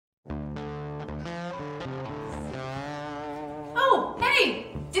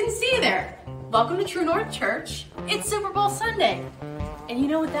Didn't see you there. Welcome to True North Church. It's Super Bowl Sunday. And you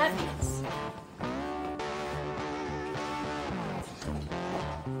know what that means.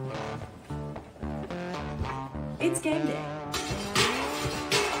 It's game day.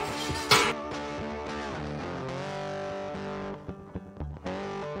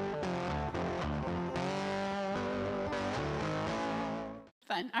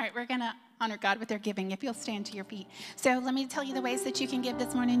 Fun. All right, we're going to honor God with our giving. If you'll stand to your feet. So let me tell you the ways that you can give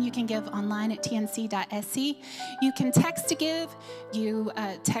this morning. You can give online at tnc.sc. You can text to give. You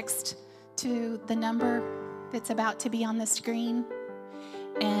text to the number that's about to be on the screen.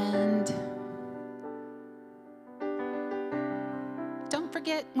 And don't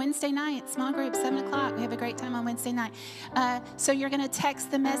forget Wednesday night, small group, 7 o'clock. We have a great time on Wednesday night. So you're going to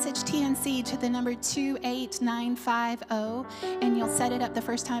text the message TNC to the number 28950, and you'll set it up the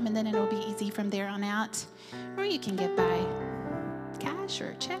first time, and then it'll be easy from there on out. Or you can give by cash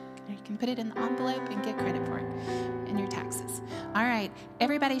or check, or you can put it in the envelope and get credit for it in your taxes. All right,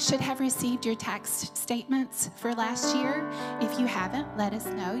 everybody should have received your tax statements for last year. If you haven't, let us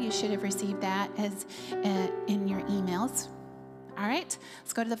know. You should have received that as in your emails. All right,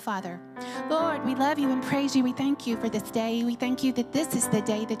 let's go to the Father. Lord, we love you and praise you. We thank you for this day. We thank you that this is the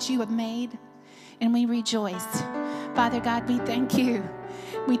day that you have made, and we rejoice. Father God, we thank you.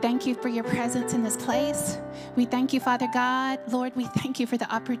 We thank you for your presence in this place. We thank you, Father God. Lord, we thank you for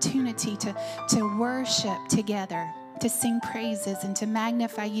the opportunity to worship together, to sing praises and to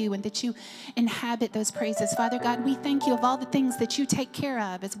magnify you, and that you inhabit those praises. Father God, we thank you of all the things that you take care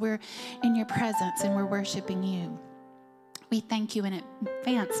of as we're in your presence and we're worshiping you. We thank you in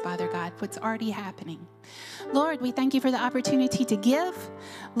advance, Father God, what's already happening. Lord, we thank you for the opportunity to give.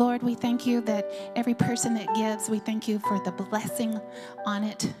 Lord, we thank you that every person that gives, we thank you for the blessing on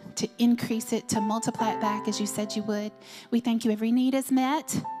it, to increase it, to multiply it back as you said you would. We thank you every need is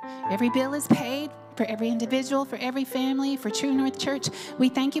met, every bill is paid, for every individual, for every family, for True North Church. We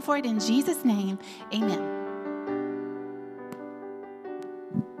thank you for it in Jesus' name. Amen.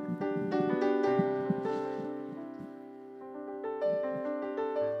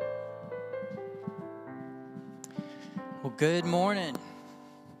 Well, good morning.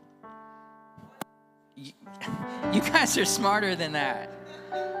 You guys are smarter than that.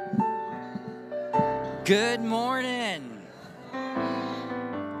 Good morning.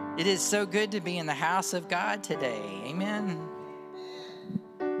 It is so good to be in the house of God today. Amen.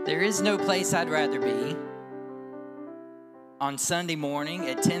 There is no place I'd rather be on Sunday morning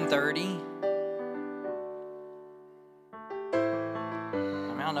at 10:30.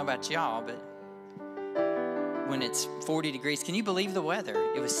 I don't know about y'all, but when it's 40 degrees. Can you believe the weather?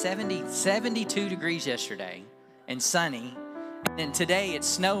 It was 72 degrees yesterday and sunny. And today it's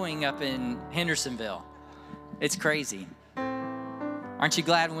snowing up in Hendersonville. It's crazy. Aren't you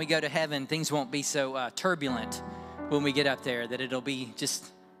glad when we go to heaven, things won't be so turbulent when we get up there, that it'll be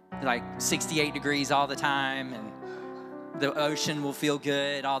just like 68 degrees all the time, and the ocean will feel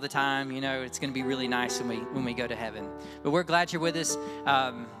good all the time. You know, it's going to be really nice when we go to heaven. But we're glad you're with us.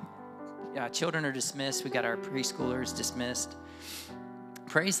 Children are dismissed. We got our preschoolers dismissed.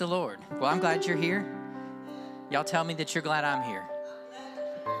 Praise the Lord. Well, I'm glad you're here. Y'all tell me that you're glad I'm here.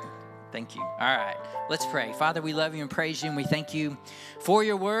 Thank you. All right, let's pray. Father, we love you and praise you, and we thank you for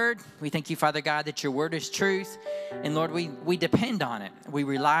your word. We thank you, Father God, that your word is truth. And Lord, we depend on it. We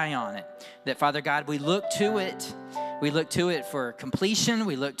rely on it. That, Father God, we look to it. We look to it for completion.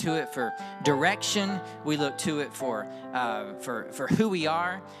 We look to it for direction. We look to it for who we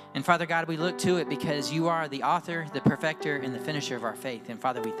are. And Father God, we look to it because you are the author, the perfecter, and the finisher of our faith. And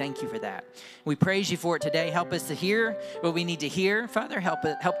Father, we thank you for that. We praise you for it today. Help us to hear what we need to hear. Father,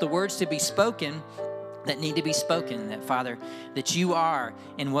 help the words to be spoken that need to be spoken. That, Father, that you are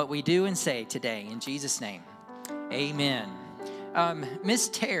in what we do and say today. In Jesus' name, amen. Miss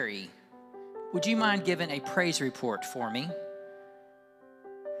Terry, would you mind giving a praise report for me?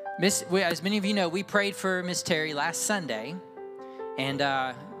 As many of you know, we prayed for Miss Terry last Sunday, and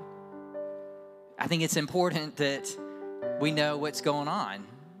I think it's important that we know what's going on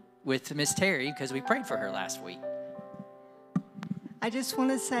with Miss Terry because we prayed for her last week. I just want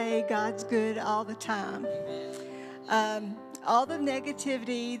to say God's good all the time. All the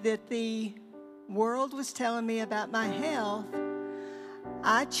negativity that the world was telling me about my health,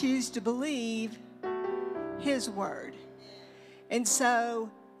 I choose to believe His word. And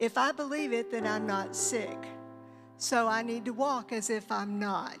so if I believe it, then I'm not sick. So I need to walk as if I'm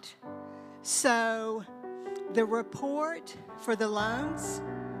not. So the report for the lungs,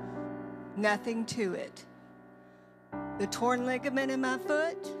 nothing to it. The torn ligament in my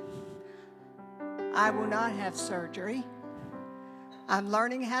foot, I will not have surgery. I'm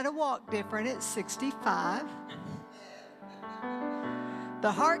learning how to walk different at 65. The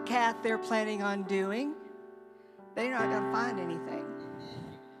heart cath they're planning on doing, they're not going to find anything.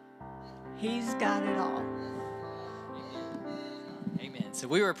 He's got it all. Amen. So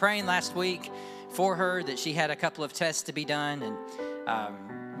we were praying last week for her that she had a couple of tests to be done, and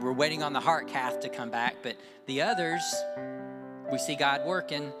we're waiting on the heart cath to come back. But the others, we see God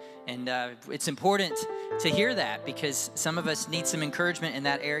working, and it's important to hear that because some of us need some encouragement in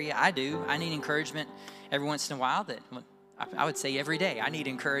that area. I do. I need encouragement every once in a while. That I would say every day I need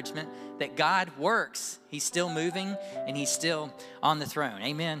encouragement that God works. He's still moving, and He's still on the throne.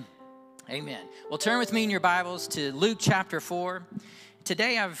 Amen. Amen. Well, turn with me in your Bibles to Luke chapter 4.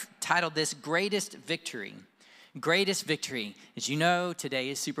 Today I've titled this Greatest Victory. Greatest Victory. As you know, today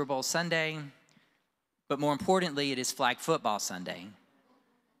is Super Bowl Sunday, but more importantly, it is Flag Football Sunday.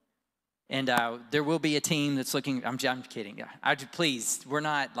 And there will be a team that's looking, I'm kidding. Please, we're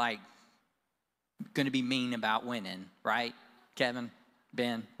not like going to be mean about winning, right? Kevin,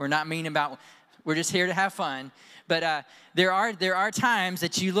 Ben, we're not mean about, we're just here to have fun. But there are times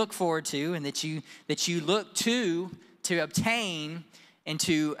that you look forward to and that you look to obtain and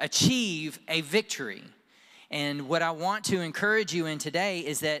to achieve a victory. And what I want to encourage you in today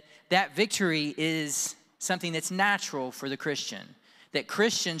is that victory is something that's natural for the Christian. That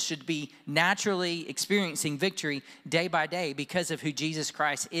Christians should be naturally experiencing victory day by day because of who Jesus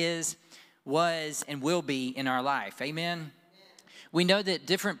Christ is, was, and will be in our life. Amen? We know that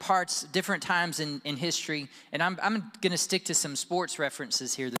different times in history, and I'm going to stick to some sports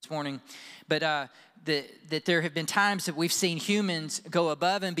references here this morning, but that there have been times that we've seen humans go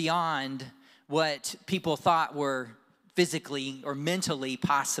above and beyond what people thought were physically or mentally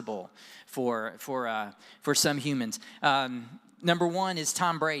possible for some humans. Number one is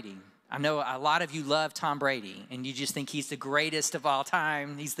Tom Brady. I know a lot of you love Tom Brady, and you just think he's the greatest of all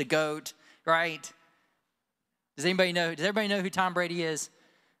time. He's the GOAT, right? Does everybody know who Tom Brady is?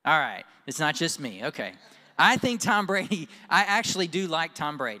 All right, it's not just me. Okay. I actually do like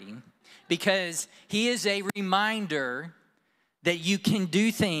Tom Brady because he is a reminder that you can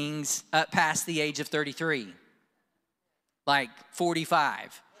do things up past the age of 33, like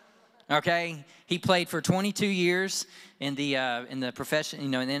 45. Okay, he played for 22 years in the profession,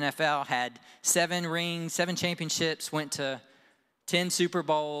 in the NFL. Had 7 rings, 7 championships, went to 10 Super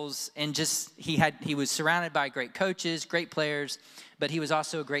Bowls, and he was surrounded by great coaches, great players, but he was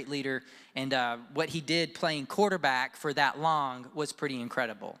also a great leader. And what he did playing quarterback for that long was pretty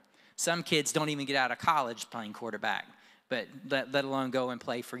incredible. Some kids don't even get out of college playing quarterback, but let alone go and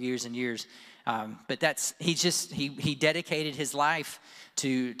play for years and years. But he dedicated his life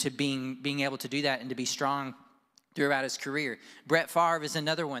to being able to do that and to be strong throughout his career. Brett Favre is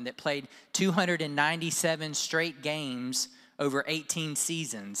another one that played 297 straight games over 18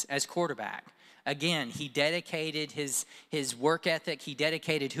 seasons as quarterback. Again, he dedicated his work ethic. He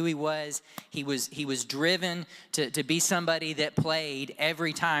dedicated who he was. He was driven to be somebody that played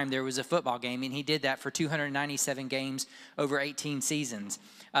every time there was a football game, and he did that for 297 games over 18 seasons.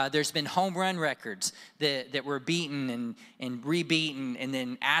 There's been home run records that were beaten and rebeaten and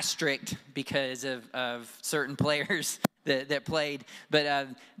then asterisked because of certain players that played. But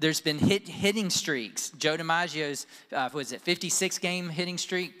there's been hitting streaks. Joe DiMaggio's, 56-game hitting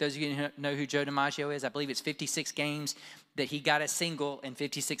streak? Those of you who know who Joe DiMaggio is, I believe it's 56 games that he got a single in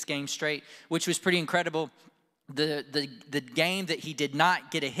 56 games straight, which was pretty incredible. The game that he did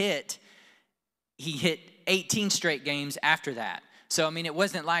not get a hit, he hit 18 straight games after that. So, I mean, it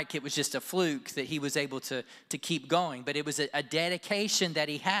wasn't like it was just a fluke that he was able to keep going, but it was a dedication that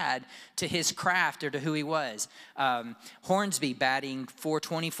he had to his craft or to who he was. Hornsby batting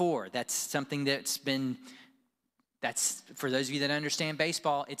 .424. That's something that's for those of you that understand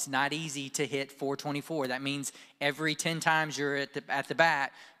baseball, it's not easy to hit .424. That means every 10 times you're at the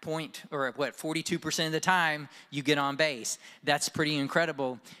bat, 42% of the time you get on base. That's pretty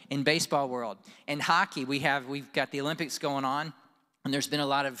incredible in baseball world. In hockey, we've got the Olympics going on. And there's been a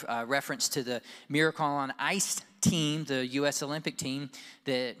lot of reference to the Miracle on Ice team, the U.S. Olympic team,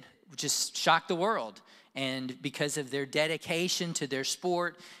 that just shocked the world. And because of their dedication to their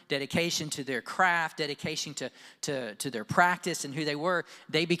sport, dedication to their craft, dedication to their practice and who they were,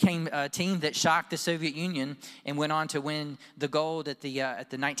 they became a team that shocked the Soviet Union and went on to win the gold at the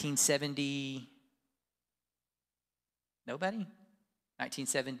 1970. Nobody?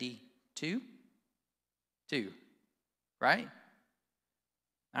 1972? 2, right?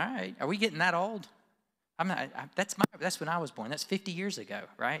 All right, are we getting that old? That's when I was born. That's 50 years ago,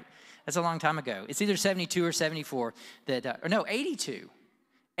 right? That's a long time ago. It's either 72 or 74 or no, 82.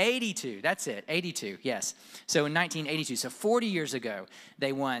 82, that's it, 82, yes. So in 1982, so 40 years ago,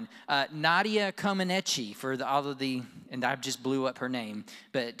 they won. Nadia Comaneci and I just blew up her name,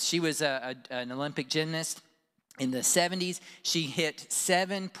 but she was an Olympic gymnast. In the 70s, she hit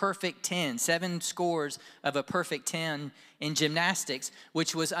 7 perfect 10, 7 scores of a perfect 10 in gymnastics,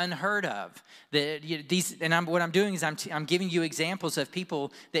 which was unheard of. What I'm doing is I'm giving you examples of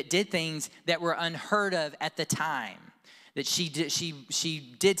people that did things that were unheard of at the time. That she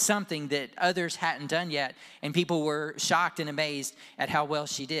did something that others hadn't done yet, and people were shocked and amazed at how well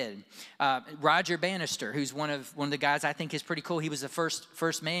she did. Roger Bannister, who's one of the guys I think is pretty cool. He was the first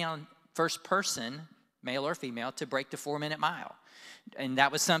person, male or female, to break the 4-minute mile. And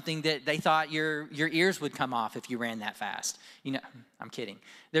that was something that they thought your ears would come off if you ran that fast. You know, I'm kidding.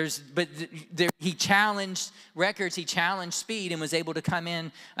 He challenged records, he challenged speed, and was able to come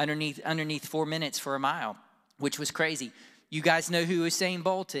in underneath 4 minutes for a mile, which was crazy. You guys know who Usain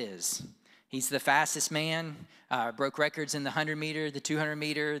Bolt is. He's the fastest man, broke records in the 100 meter, the 200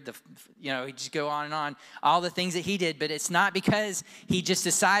 meter, he just go on and on, all the things that he did. But it's not because he just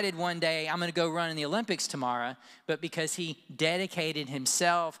decided one day, I'm going to go run in the Olympics tomorrow, but because he dedicated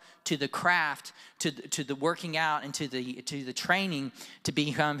himself to the craft, to the working out, and to the training to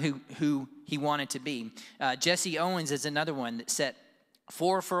become who he wanted to be. Jesse Owens is another one that set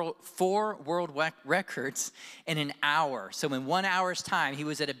four world records in an hour. So in 1 hour's time, he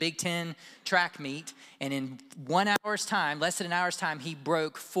was at a Big Ten track meet, and in 1 hour's time, less than an hour's time, he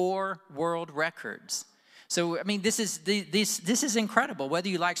broke 4 world records. So I mean, this is incredible. Whether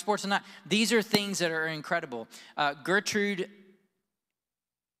you like sports or not, these are things that are incredible. Gertrude,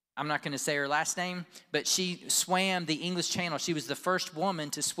 I'm not going to say her last name, but she swam the English Channel. She was the first woman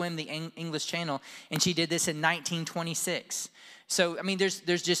to swim the English Channel, and she did this in 1926. So, I mean, there's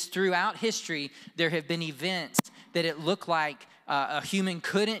just throughout history, there have been events that it looked like a human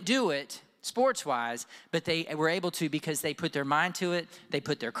couldn't do it sports-wise, but they were able to because they put their mind to it, they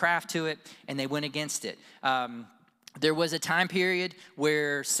put their craft to it, and they went against it. There was a time period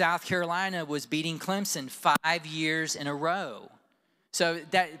where South Carolina was beating Clemson 5 years in a row. So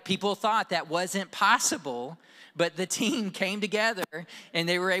that people thought that wasn't possible, but the team came together and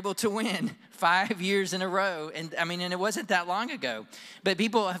they were able to win 5 years in a row. And it wasn't that long ago. But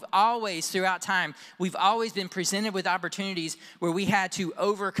people have always, throughout time, we've always been presented with opportunities where we had to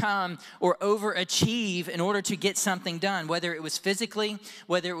overcome or overachieve in order to get something done, whether it was physically,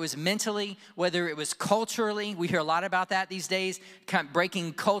 whether it was mentally, whether it was culturally. We hear a lot about that these days,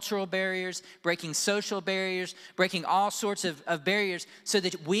 breaking cultural barriers, breaking social barriers, breaking all sorts of barriers so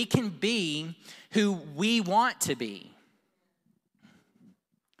that we can be who we want to be.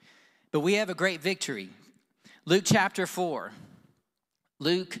 But we have a great victory. Luke chapter 4.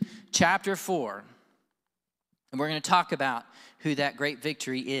 Luke chapter 4. And we're going to talk about who that great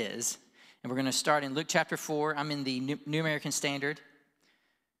victory is. And we're going to start in Luke chapter 4. I'm in the New American Standard.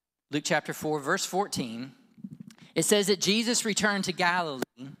 Luke chapter 4, verse 14. It says that Jesus returned to Galilee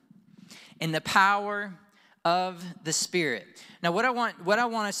in the power of the Spirit. Now, what I want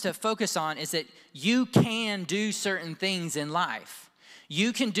us to focus on is that you can do certain things in life.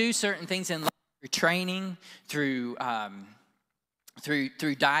 You can do certain things in life through training, through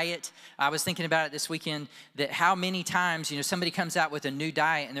diet. I was thinking about it this weekend, that how many times, somebody comes out with a new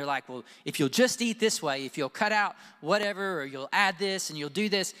diet and they're like, well, if you'll just eat this way, if you'll cut out whatever, or you'll add this and you'll do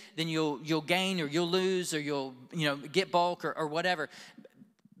this, then you'll gain or you'll lose or you'll, get bulk or whatever.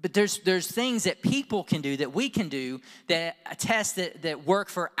 But there's things that people can do, that we can do, that attest that work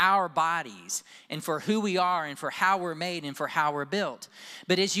for our bodies and for who we are and for how we're made and for how we're built.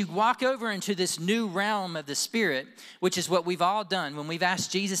 But as you walk over into this new realm of the Spirit, which is what we've all done when we've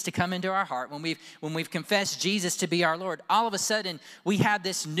asked Jesus to come into our heart, when we've confessed Jesus to be our Lord, all of a sudden we have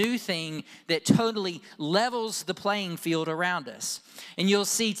this new thing that totally levels the playing field around us. And you'll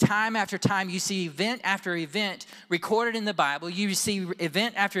see time after time, you see event after event recorded in the Bible, you see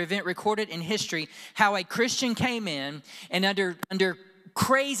event after event recorded in history, how a Christian came in and under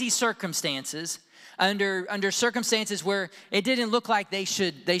crazy circumstances, under circumstances where it didn't look like they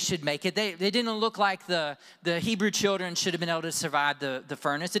should make it. They didn't look like the Hebrew children should have been able to survive the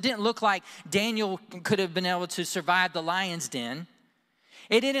furnace. It didn't look like Daniel could have been able to survive the lion's den.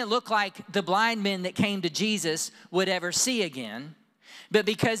 It didn't look like the blind men that came to Jesus would ever see again. But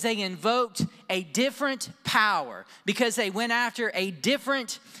because they invoked a different power, because they went after a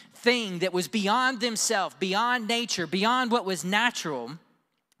different thing that was beyond themselves, beyond nature, beyond what was natural,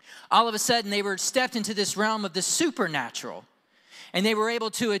 all of a sudden they were stepped into this realm of the supernatural. And they were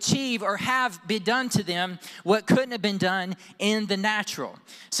able to achieve or have been done to them what couldn't have been done in the natural.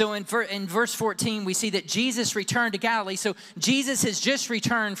 So in verse 14, we see that Jesus returned to Galilee. So Jesus has just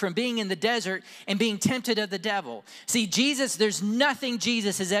returned from being in the desert and being tempted of the devil. See, Jesus, there's nothing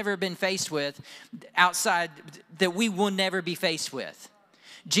Jesus has ever been faced with outside that we will never be faced with.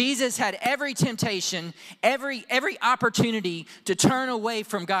 Jesus had every temptation, every opportunity to turn away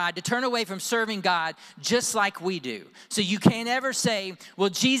from God, to turn away from serving God, just like we do. So you can't ever say, well,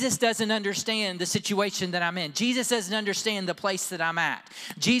 Jesus doesn't understand the situation that I'm in. Jesus doesn't understand the place that I'm at.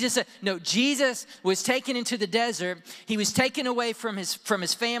 Jesus was taken into the desert. He was taken away from his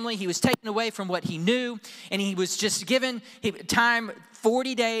family. He was taken away from what he knew, and he was just given time,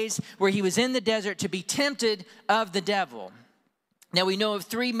 40 days, where he was in the desert to be tempted of the devil. Now, we know of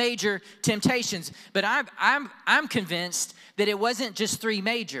 3 major temptations, but I'm convinced that it wasn't just 3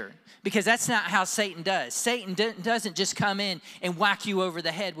 major, because that's not how Satan does. Satan doesn't just come in and whack you over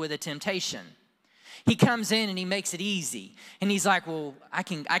the head with a temptation. He comes in and he makes it easy. And he's like, well, I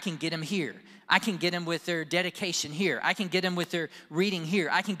can get him here. I can get them with their dedication here. I can get them with their reading here.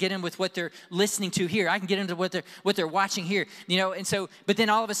 I can get them with what they're listening to here. I can get them to what they're watching here. And so, but then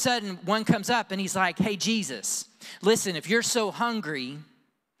all of a sudden, one comes up and he's like, hey, Jesus, listen, if you're so hungry,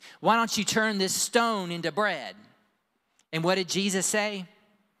 why don't you turn this stone into bread? And what did Jesus say?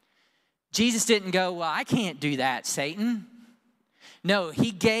 Jesus didn't go, well, I can't do that, Satan. No,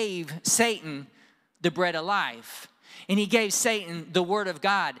 he gave Satan the bread of life. And he gave Satan the word of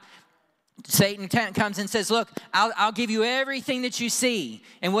God. Satan comes and says, look, I'll give you everything that you see.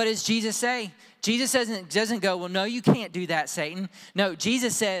 And what does Jesus say? Jesus doesn't go, well, no, you can't do that, Satan. No,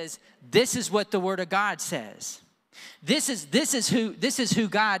 Jesus says, this is what the word of God says. This is who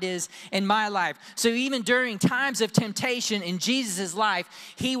God is in my life. So even during times of temptation in Jesus' life,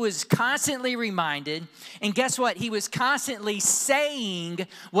 he was constantly reminded. And guess what? He was constantly saying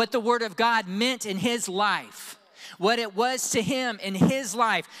what the word of God meant in his life. What it was to him in his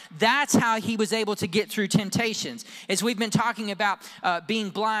life. That's how he was able to get through temptations. As we've been talking about being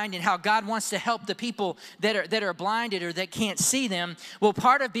blind and how God wants to help the people that are blinded or that can't see them. Well,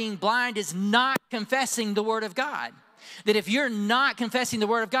 part of being blind is not confessing the word of God. That if you're not confessing the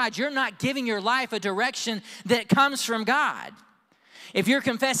word of God, you're not giving your life a direction that comes from God. If you're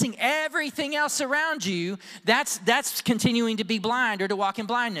confessing everything else around you, that's continuing to be blind or to walk in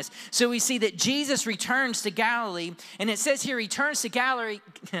blindness. So we see that Jesus returns to Galilee, and it says here, he returns to Galilee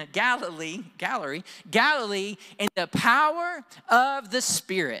in the power of the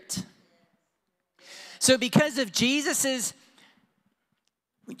Spirit. So because of Jesus's,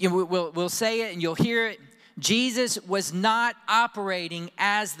 we'll say it and you'll hear it, Jesus was not operating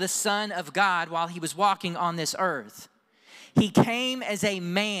as the Son of God while he was walking on this earth. He came as a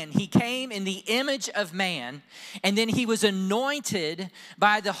man. He came in the image of man, and then he was anointed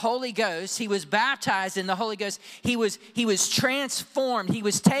by the Holy Ghost. He was baptized in the Holy Ghost. He was transformed. He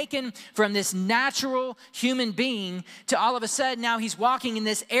was taken from this natural human being to all of a sudden now he's walking in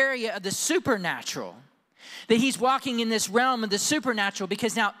this area of the supernatural. That he's walking in this realm of the supernatural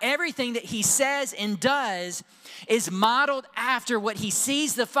because now everything that he says and does is modeled after what he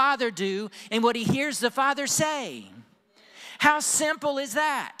sees the Father do and what he hears the Father say. How simple is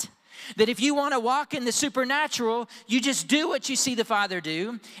that? That if you want to walk in the supernatural, you just do what you see the Father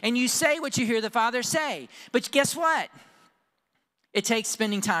do and you say what you hear the Father say. But guess what? It takes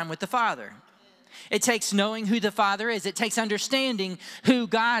spending time with the Father. It takes knowing who the Father is. It takes understanding who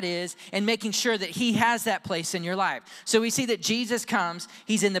God is and making sure that he has that place in your life. So we see that Jesus comes.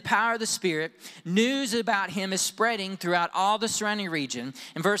 He's in the power of the Spirit. News about him is spreading throughout all the surrounding region.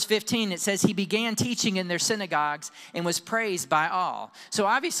 In verse 15, it says he began teaching in their synagogues and was praised by all. So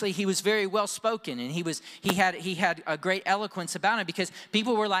obviously he was very well spoken and he had a great eloquence about him because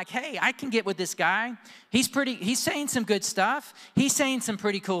people were like, hey, I can get with this guy. He's saying some good stuff. He's saying some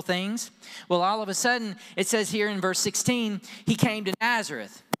pretty cool things. Well, all of a sudden, it says here in verse 16, he came to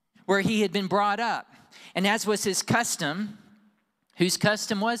Nazareth, where he had been brought up. And as was his custom, whose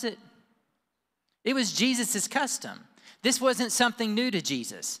custom was it? It was Jesus' custom. This wasn't something new to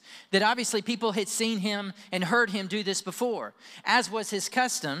Jesus. That obviously people had seen him and heard him do this before. As was his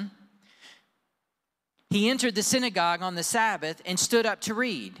custom, he entered the synagogue on the Sabbath and stood up to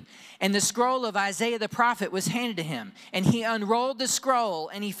read. And the scroll of Isaiah the prophet was handed to him. And he unrolled the scroll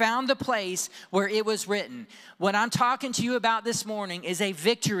and he found the place where it was written. What I'm talking to you about this morning is a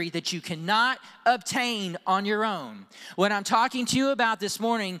victory that you cannot obtain on your own. What I'm talking to you about this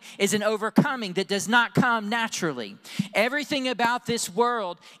morning is an overcoming that does not come naturally. Everything about this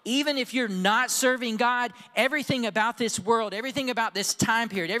world, even if you're not serving God, everything about this world, everything about this time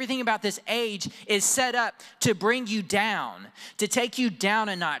period, everything about this age is set up to bring you down, to take you down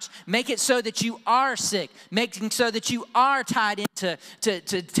a notch, make it so that you are sick, making so that you are tied into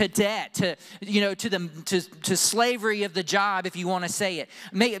to debt, to slavery of the job, if you want to say it.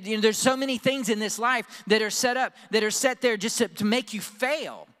 There's so many things in this life that are set up, that are set there just to make you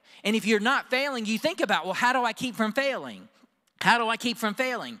fail. And if you're not failing, you think about, well, how do I keep from failing? How do I keep from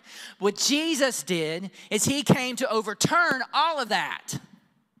failing? What Jesus did is he came to overturn all of that.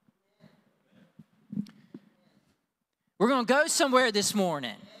 We're going to go somewhere this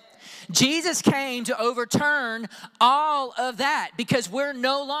morning. Jesus came to overturn all of that because we're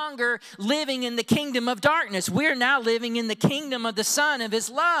no longer living in the kingdom of darkness. We're now living in the kingdom of the Son of his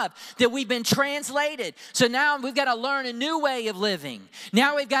love, that we've been translated. So now we've got to learn a new way of living.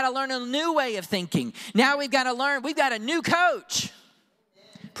 Now we've got to learn a new way of thinking. Now we've got a new coach.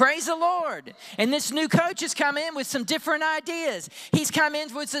 Praise the Lord. And this new coach has come in with some different ideas. He's come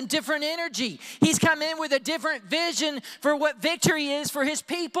in with some different energy. He's come in with a different vision for what victory is for his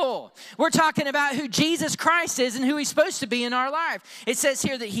people. We're talking about who Jesus Christ is and who he's supposed to be in our life. It says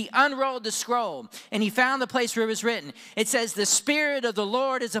here that he unrolled the scroll and he found the place where it was written. It says, "The Spirit of the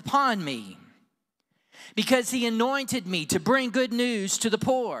Lord is upon me because he anointed me to bring good news to the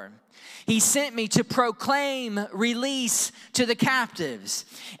poor. He sent me to proclaim release to the captives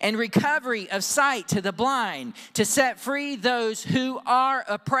and recovery of sight to the blind, to set free those who are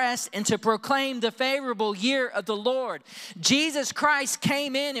oppressed, and to proclaim the favorable year of the Lord." Jesus Christ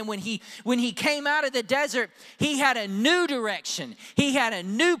came in, and when he came out of the desert, he had a new direction. He had a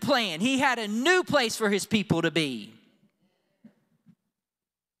new plan. He had a new place for his people to be.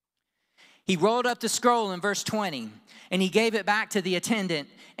 He rolled up the scroll in verse 20, and he gave it back to the attendant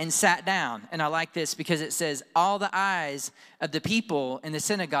and sat down. And I like this because it says, all the eyes of the people in the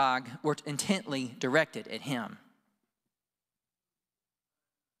synagogue were intently directed at him.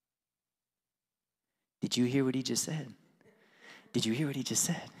 Did you hear what he just said? Did you hear what he just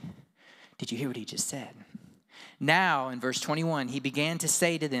said? Did you hear what he just said? Now, in verse 21, he began to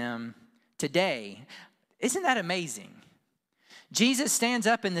say to them, today, isn't that amazing? Jesus stands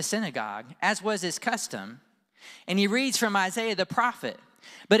up in the synagogue, as was his custom, and he reads from Isaiah the prophet.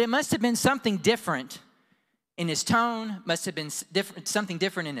 But it must have been something different in his tone, must have been something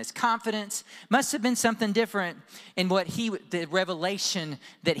different in his confidence, must have been something different in the revelation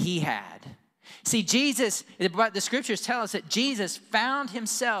that he had. See, Jesus, the scriptures tell us that Jesus found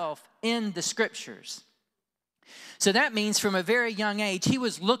himself in the scriptures. So that means from a very young age, he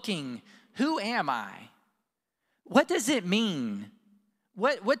was looking, who am I? What does it mean?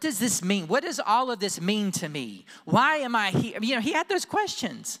 What does this mean? What does all of this mean to me? Why am I here? He had those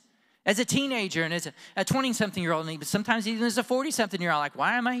questions as a teenager and as a 20-something-year-old, and sometimes even as a 40-something-year-old, like,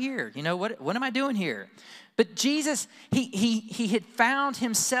 why am I here? What am I doing here? But Jesus, he had found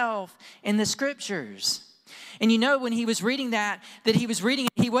himself in the scriptures. And when he was reading that he was reading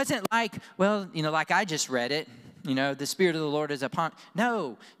it, he wasn't like, well, like I just read it, the Spirit of the Lord is upon.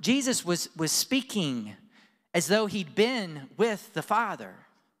 No, Jesus was speaking as though he'd been with the Father.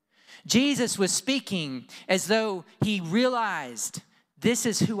 Jesus was speaking as though he realized, this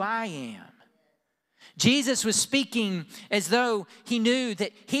is who I am. Jesus was speaking as though he knew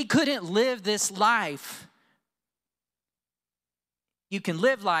that he couldn't live this life. You can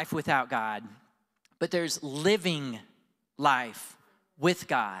live life without God, but there's living life with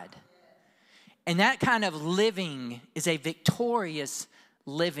God. And that kind of living is a victorious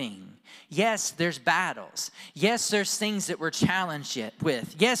living. Yes, there's battles. Yes, there's things that we're challenged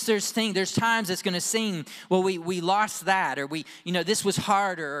with. Yes, there's times it's going to seem, well, we lost that, or this was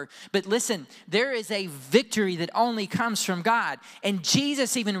harder. But listen, there is a victory that only comes from God. And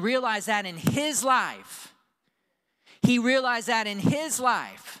Jesus even realized that in his life. He realized that in his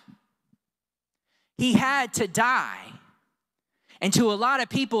life. He had to die. And to a lot of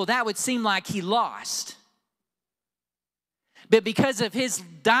people, that would seem like he lost. But because of his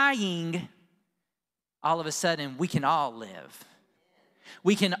dying, all of a sudden, we can all live.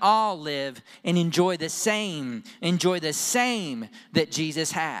 We can all live and enjoy the same that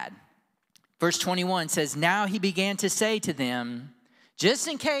Jesus had. Verse 21 says, now he began to say to them, just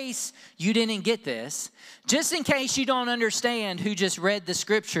in case you didn't get this, just in case you don't understand who just read the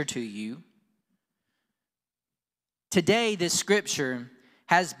scripture to you, today this scripture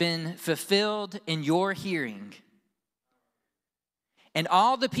has been fulfilled in your hearing. And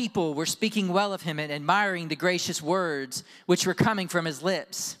all the people were speaking well of him and admiring the gracious words which were coming from his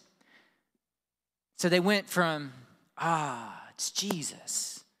lips. So they went from, it's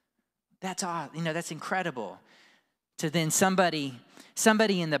Jesus. That's that's incredible. To then somebody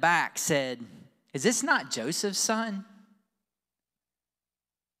in the back said, is this not Joseph's son?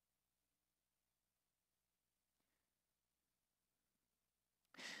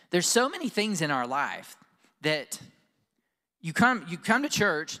 There's so many things in our life that you come to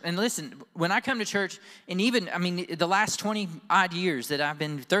church, and listen, when I come to church, and even, the last 20 odd years that I've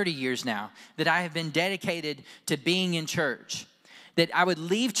been, 30 years now, that I have been dedicated to being in church, that I would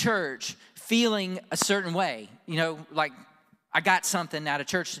leave church feeling a certain way, like I got something out of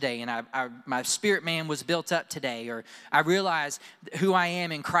church today, and my spirit man was built up today, or I realized who I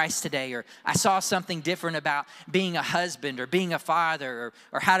am in Christ today, or I saw something different about being a husband or being a father,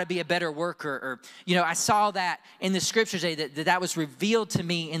 or how to be a better worker, or, I saw that in the scriptures today, that was revealed to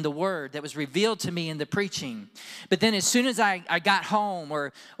me in the word, that was revealed to me in the preaching. But then as soon as I got home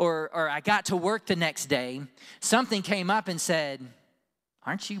or I got to work the next day, something came up and said,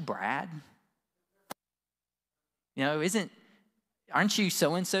 "Aren't you Brad? Aren't you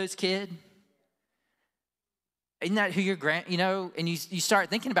so-and-so's kid? Isn't that who your and you start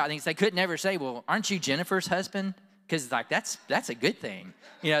thinking about things. They could never say, well, aren't you Jennifer's husband? Because that's a good thing.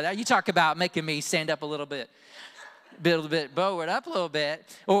 You talk about making me stand up a little bit, bow it up a little bit.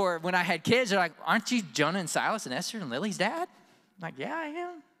 Or when I had kids, they're like, aren't you Jonah and Silas and Esther and Lily's dad? I'm like, yeah, I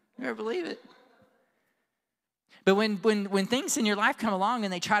am. You ever believe it? But when things in your life come along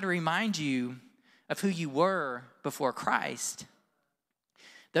and they try to remind you of who you were before Christ,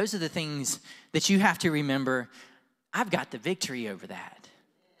 those are the things that you have to remember. I've got the victory over that.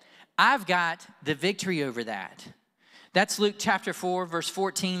 I've got the victory over that. That's Luke chapter 4, verse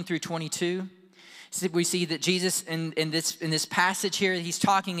 14 through 22. So we see that Jesus in this passage here, he's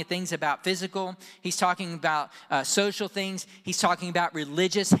talking things about physical. He's talking about social things. He's talking about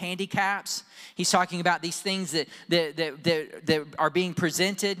religious handicaps. He's talking about these things that are being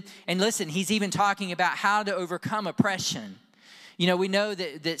presented. And listen, he's even talking about how to overcome oppression. We know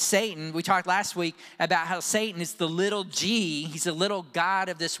that Satan, we talked last week about how Satan is the little g. He's the little god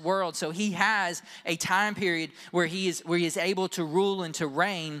of this world. So he has a time period where he is able to rule and to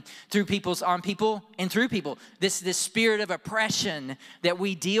reign on people and through people. This spirit of oppression that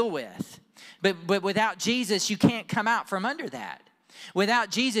we deal with. But without Jesus, you can't come out from under that.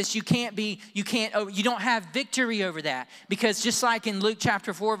 Without Jesus, you don't have victory over that. Because just like in Luke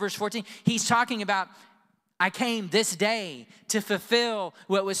chapter 4, verse 14, he's talking about, I came this day to fulfill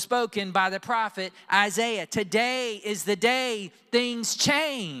what was spoken by the prophet Isaiah. Today is the day things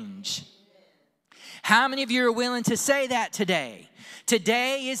change. How many of you are willing to say that today?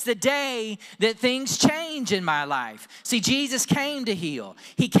 Today is the day that things change in my life. See, Jesus came to heal.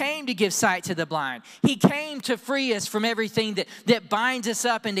 He came to give sight to the blind. He came to free us from everything that binds us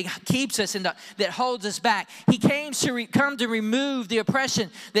up and that keeps us and that holds us back. He came to come to remove the oppression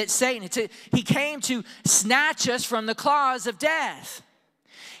that Satan. He came to snatch us from the claws of death.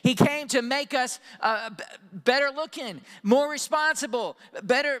 He came to make us better looking, more responsible,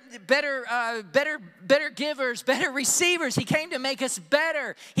 better givers, better receivers. He came to make us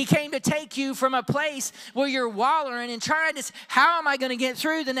better. He came to take you from a place where you're wallowing and trying to, how am I going to get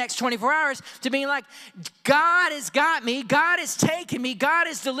through the next 24 hours, to being like, God has got me. God has taken me. God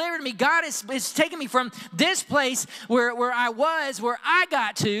has delivered me. God has taken me from this place where I was, where I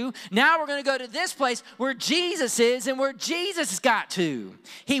got to. Now we're going to go to this place where Jesus is and where Jesus got to.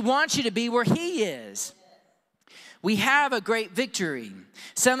 He wants you to be where he is. We have a great victory.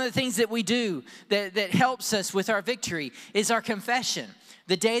 Some of the things that we do that helps us with our victory is our confession.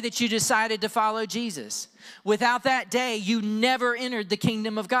 The day that you decided to follow Jesus. Without that day, you never entered the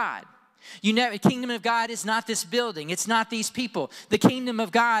kingdom of God. The kingdom of God is not this building. It's not these people. The kingdom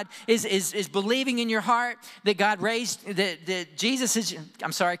of God is believing in your heart that God raised, that Jesus is,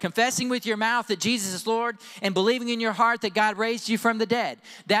 confessing with your mouth that Jesus is Lord and believing in your heart that God raised you from the dead.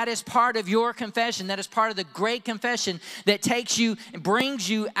 That is part of your confession. That is part of the great confession that takes you and brings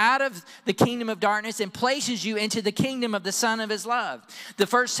you out of the kingdom of darkness and places you into the kingdom of the Son of his love. The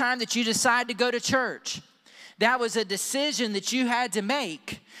first time that you decide to go to church, that was a decision that you had to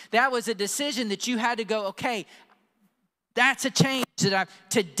make. That was a decision that you had to go, okay, that's a change.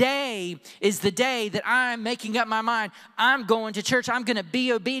 Today is the day that I'm making up my mind. I'm going to church. I'm going to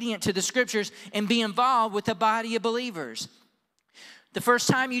be obedient to the scriptures and be involved with the body of believers. The first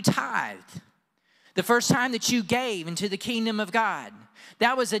time you tithed, the first time that you gave into the kingdom of God,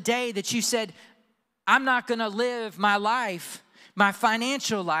 that was a day that you said, I'm not going to live my life, my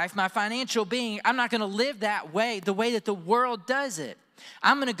financial life, my financial being, I'm not going to live that way, the way that the world does it.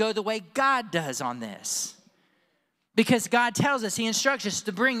 I'm going to go the way God does on this. Because God tells us, he instructs us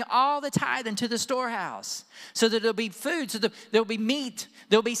to bring all the tithe into the storehouse so that there'll be food, so that there'll be meat,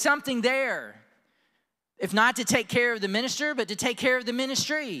 there'll be something there. If not to take care of the minister, but to take care of the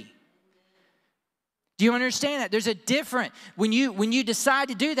ministry. Do you understand that? There's a different, when you decide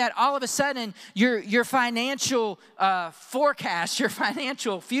to do that, all of a sudden your financial forecast, your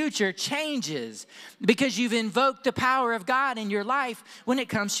financial future changes because you've invoked the power of God in your life when it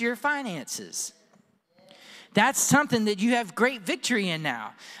comes to your finances. That's something that you have great victory in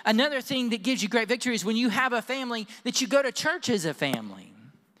now. Another thing that gives you great victory is when you have a family, that you go to church as a family.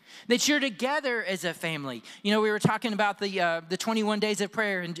 That you're together as a family. You know, we were talking about the 21 days of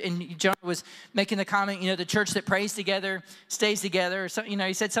prayer, and John was making the comment, you know, the church that prays together stays together, or something, you know,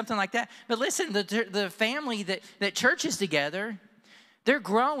 he said something like that. But listen, the family that churches together, they're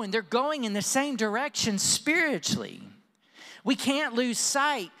growing, they're going in the same direction spiritually. We can't lose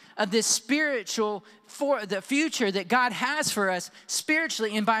sight of this spiritual, for the future that God has for us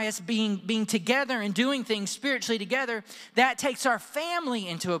spiritually, and by us being together and doing things spiritually together, that takes our family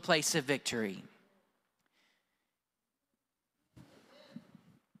into a place of victory.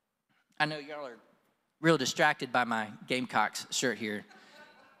 I know y'all are real distracted by my Gamecocks shirt here.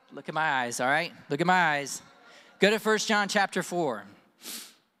 Look at my eyes, all right? Look at my eyes. Go to 1 John chapter 4.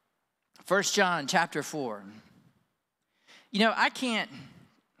 1 John chapter 4. You know,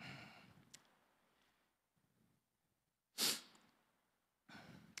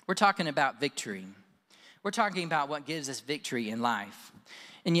 we're talking about victory. We're talking about what gives us victory in life.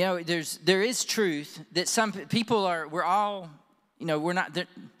 And you know, there is truth that some people we're all, you know,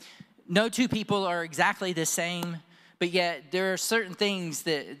 no two people are exactly the same, but yet there are certain things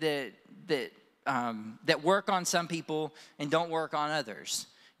that work on some people and don't work on others.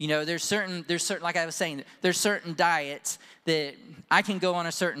 You know, there's certain, like I was saying, there's certain diets that I can go on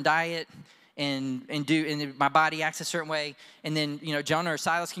a certain diet and my body acts a certain way, and then, you know, Jonah or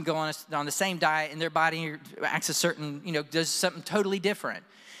Silas can go on the same diet and their body acts a certain, you know, does something totally different,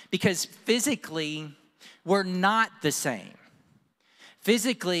 because physically we're not the same.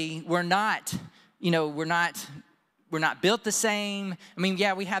 Physically we're not, you know, we're not built the same. I mean,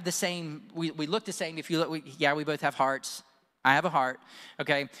 yeah, we have the same, we look the same. If you look, we both have hearts. I have a heart,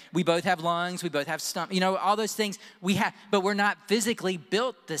 okay? We both have lungs, we both have stomach, you know, all those things we have, but we're not physically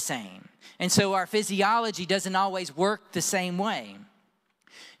built the same. And so our physiology doesn't always work the same way.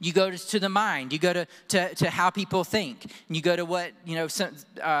 You go to the mind, you go to how people think, and you go to what, you know,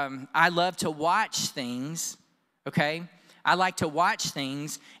 I love to watch things, okay? I like to watch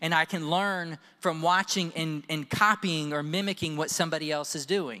things, and I can learn from watching and copying or mimicking what somebody else is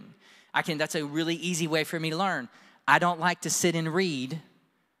doing. That's a really easy way for me to learn. I don't like to sit and read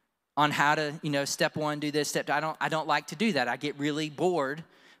on how to, you know, step one, do this, step two. I don't like to do that. I get really bored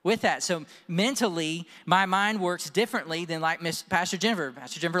with that. So mentally, my mind works differently than like Pastor Jennifer.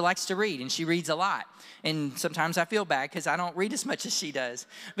 Pastor Jennifer likes to read, and she reads a lot. And sometimes I feel bad because I don't read as much as she does.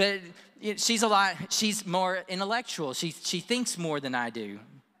 But she's more intellectual. She thinks more than I do.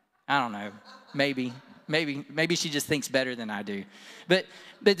 I don't know, maybe she just thinks better than I do. But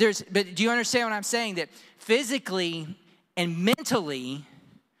do you understand what I'm saying? That physically and mentally,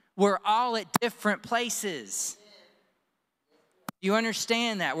 we're all at different places. You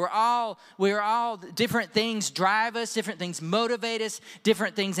understand that? We're all different things drive us, different things motivate us,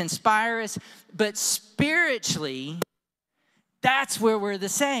 different things inspire us. But spiritually, that's where we're the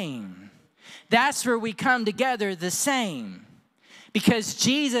same. That's where we come together the same. Because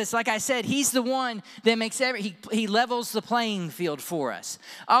Jesus, like I said, he's the one that makes he levels the playing field for us.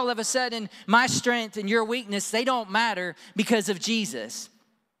 All of a sudden, my strength and your weakness, they don't matter because of Jesus.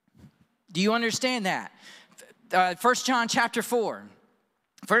 Do you understand that? 1 John chapter 4.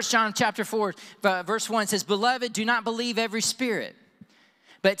 1 John chapter 4, verse 1 says, "Beloved, do not believe every spirit,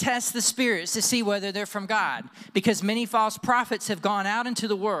 but test the spirits to see whether they're from God, because many false prophets have gone out into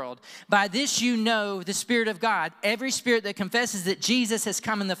the world. By this you know the Spirit of God. Every spirit that confesses that Jesus has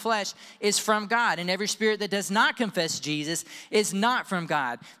come in the flesh is from God, and every spirit that does not confess Jesus is not from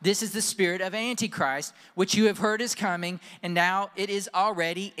God. This is the spirit of Antichrist, which you have heard is coming, and now it is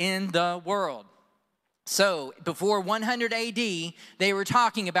already in the world." So, before 100 AD, they were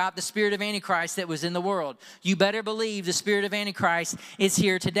talking about the spirit of Antichrist that was in the world. You better believe the spirit of Antichrist is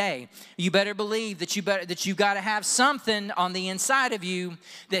here today. You better believe that you got to have something on the inside of you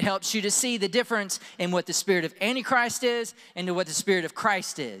that helps you to see the difference in what the spirit of Antichrist is and to what the spirit of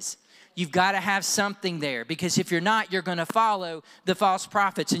Christ is. You've got to have something there, because if you're not, you're going to follow the false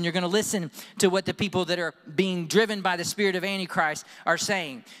prophets and you're going to listen to what the people that are being driven by the spirit of Antichrist are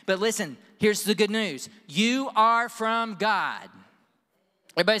saying. But listen, here's the good news. You are from God.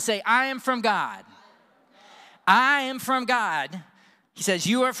 Everybody say, I am from God. I am from God. He says,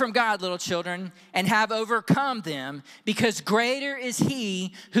 you are from God, little children, and have overcome them, because greater is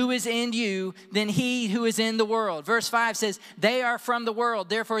he who is in you than he who is in the world. Verse 5 says, they are from the world,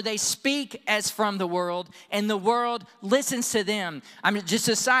 therefore they speak as from the world, and the world listens to them. I'm just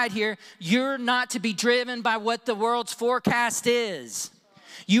aside here, you're not to be driven by what the world's forecast is.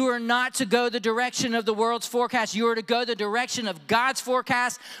 You are not to go the direction of the world's forecast. You are to go the direction of God's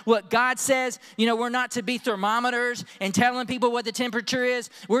forecast, what God says. You know, we're not to be thermometers and telling people what the temperature is.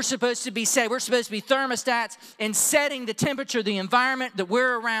 We're supposed to be thermostats and setting the temperature, the environment that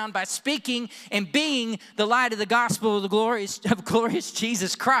we're around by speaking and being the light of the gospel of the glorious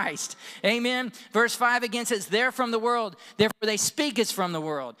Jesus Christ. Amen. Verse 5 again says, they're from the world, therefore they speak as from the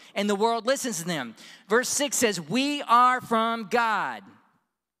world, and the world listens to them. Verse 6 says, we are from God.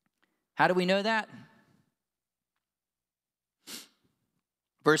 How do we know that?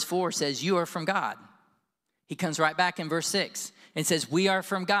 Verse 4 says, you are from God. He comes right back in verse 6 and says, we are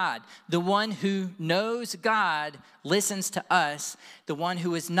from God. The one who knows God listens to us. The one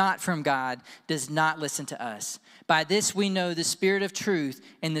who is not from God does not listen to us. By this we know the spirit of truth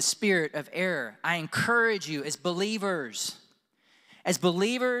and the spirit of error. I encourage you as believers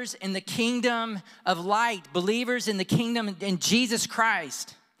in the kingdom of light, believers in the kingdom in Jesus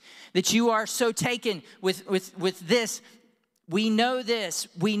Christ, that you are so taken with this. We know this.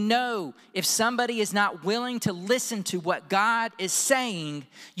 We know if somebody is not willing to listen to what God is saying,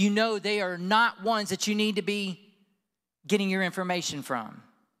 you know they are not ones that you need to be getting your information from.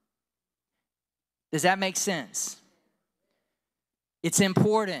 Does that make sense? It's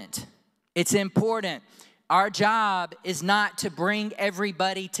important. It's important. Our job is not to bring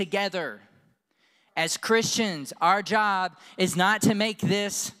everybody together. As Christians, our job is not to make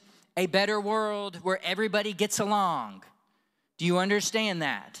this a better world where everybody gets along. Do you understand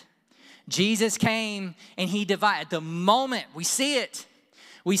that? Jesus came and he divided. The moment we see it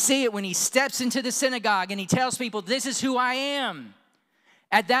when he steps into the synagogue and he tells people, this is who I am.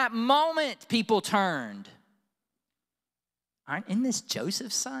 At that moment, people turned. Isn't this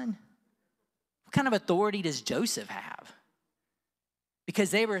Joseph's son? What kind of authority does Joseph have?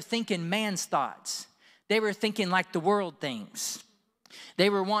 Because they were thinking man's thoughts. They were thinking like the world thinks. They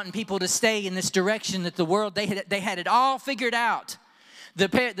were wanting people to stay in this direction that the world, they had it all figured out.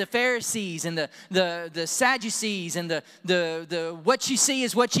 The Pharisees and the Sadducees and the what you see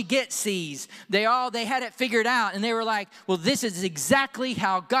is what you get sees. They had it figured out, and they were like, well, this is exactly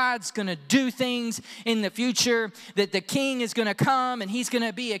how God's going to do things in the future, that the king is going to come and he's going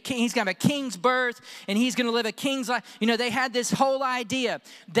to be a king. He's going to have a king's birth and he's going to live a king's life. You know, they had this whole idea.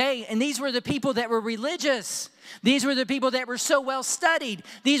 And these were the people that were religious. These were the people that were so well studied.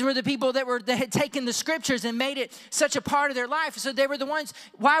 These were the people that had taken the scriptures and made it such a part of their life. So they were the ones,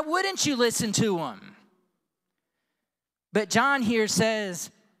 why wouldn't you listen to them? But John here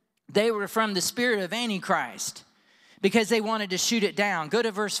says they were from the spirit of Antichrist because they wanted to shoot it down. Go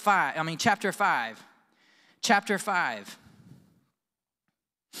to chapter 5. Chapter 5.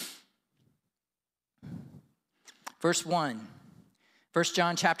 Verse 1. 1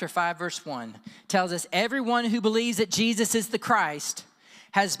 John chapter 5, verse 1 tells us, everyone who believes that Jesus is the Christ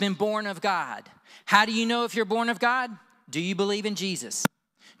has been born of God. How do you know if you're born of God? Do you believe in Jesus?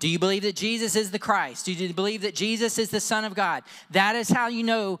 Do you believe that Jesus is the Christ? Do you believe that Jesus is the Son of God? That is how you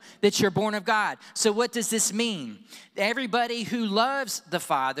know that you're born of God. So what does this mean? Everybody who loves the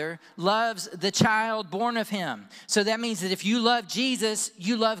Father loves the child born of him. So that means that if you love Jesus,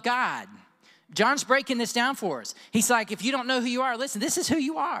 you love God. John's breaking this down for us. He's like, if you don't know who you are, listen, this is who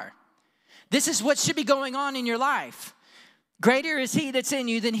you are. This is what should be going on in your life. Greater is he that's in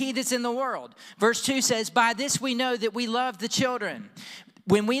you than he that's in the world. Verse 2 says, by this we know that we love the children,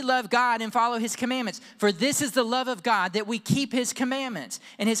 when we love God and follow his commandments. For this is the love of God, that we keep his commandments.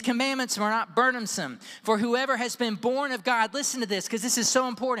 And his commandments are not burdensome. For whoever has been born of God, listen to this, because this is so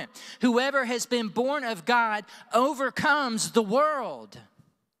important. Whoever has been born of God overcomes the world.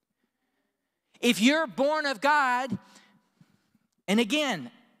 If you're born of God, and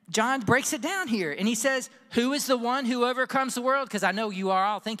again, John breaks it down here, and he says, who is the one who overcomes the world? Because I know you are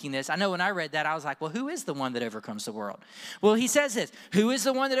all thinking this. I know when I read that, I was like, well, who is the one that overcomes the world? Well, he says this, who is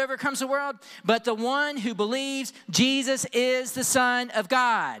the one that overcomes the world? But the one who believes Jesus is the Son of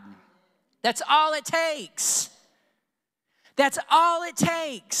God. That's all it takes. That's all it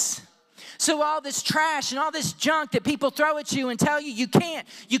takes. So all this trash and all this junk that people throw at you and tell you can't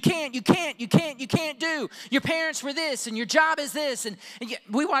do. Your parents were this and your job is this. And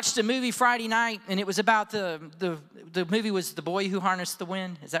we watched a movie Friday night, and it was about the movie was The Boy Who Harnessed the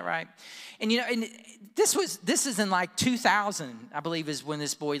Wind. Is that right? And and this is in like 2000, I believe, is when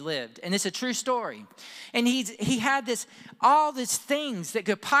this boy lived, and it's a true story. And he had all these things that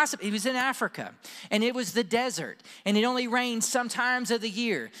could possibly. He was in Africa, and it was the desert, and it only rained sometimes of the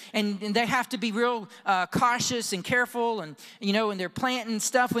year, and they have to be real cautious and careful, and and they're planting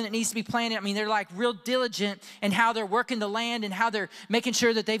stuff when it needs to be planted. I mean, they're like real diligent in how they're working the land and how they're making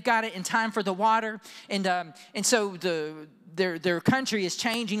sure that they've got it in time for the water, and so their country is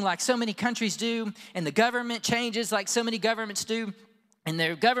changing like so many countries do, and the government changes like so many governments do, and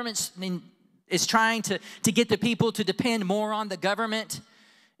their government is trying to get the people to depend more on the government,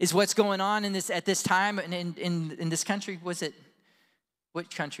 is what's going on at this time in this country.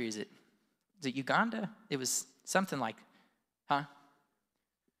 What country is it? Is it Uganda? It was something like,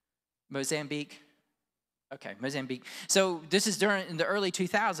 Mozambique? Okay, Mozambique. So this is in the early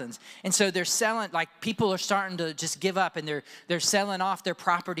 2000s. And so they're selling, like people are starting to just give up, and they're selling off their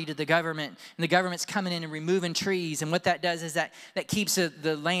property to the government. And the government's coming in and removing trees. And what that does is that keeps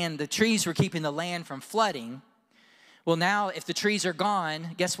the trees were keeping the land from flooding. Well, now if the trees are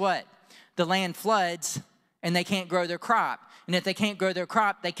gone, guess what? The land floods and they can't grow their crop. And if they can't grow their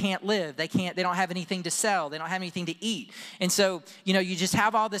crop, they can't live. They don't have anything to sell. They don't have anything to eat. And so, you just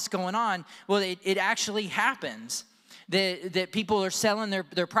have all this going on. Well, it actually happens that people are selling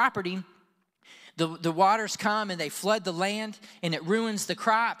their property. The waters come and they flood the land, and it ruins the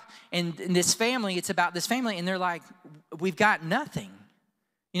crop. And this family, it's about this family, and they're like, we've got nothing.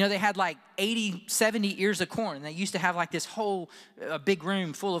 They had like 80, 70 ears of corn. They used to have like this whole big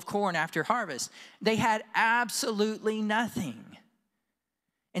room full of corn after harvest. They had absolutely nothing.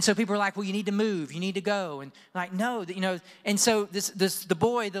 And so people are like, well, you need to move. You need to go. And like, no, And so the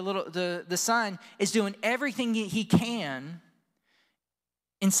boy, the son, is doing everything he can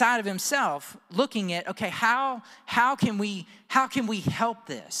inside of himself, looking at, okay, how can we help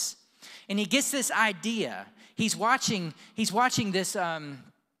this? And he gets this idea. He's watching this.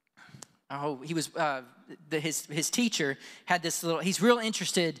 His teacher had this he's real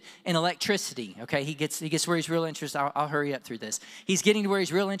interested in electricity, okay? He gets where he's real interested. I'll hurry up through this. He's getting to where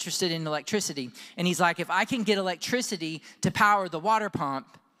he's real interested in electricity. And he's like, if I can get electricity to power the water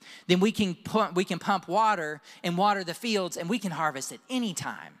pump, then we can pump water and water the fields, and we can harvest at any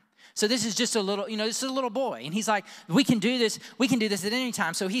time. So this is just a little boy. And he's like, we can do this at any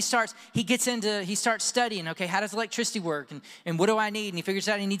time. So he starts studying, okay, how does electricity work? And what do I need? And he figures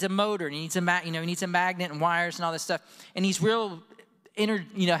out he needs a motor, and he needs a magnet and wires and all this stuff. And he's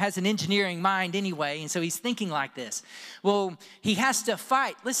has an engineering mind anyway. And so he's thinking like this. Well, he has to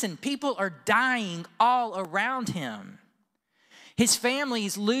fight. Listen, people are dying all around him. His family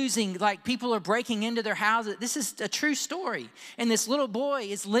is losing, like people are breaking into their houses. This is a true story. And this little boy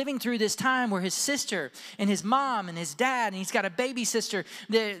is living through this time where his sister and his mom and his dad, and he's got a baby sister,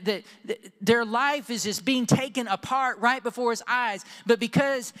 their life is just being taken apart right before his eyes. But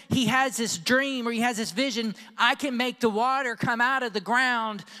because he has this dream, or he has this vision, I can make the water come out of the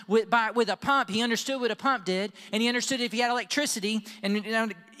ground with a pump. He understood what a pump did, and he understood if he had electricity,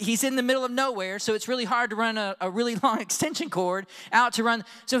 and he's in the middle of nowhere, so it's really hard to run a really long extension cord out to run.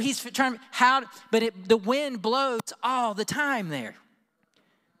 So he's trying the wind blows all the time there.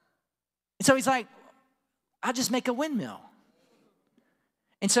 And so he's like, I'll just make a windmill.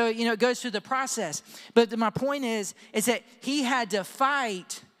 And so, it goes through the process. But my point is that he had to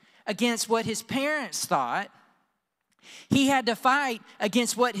fight against what his parents thought. He had to fight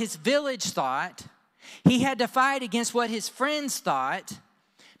against what his village thought. He had to fight against what his friends thought.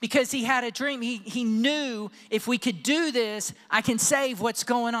 Because he had a dream. He knew, if we could do this, I can save what's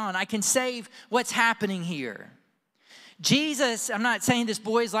going on. I can save what's happening here. Jesus, I'm not saying this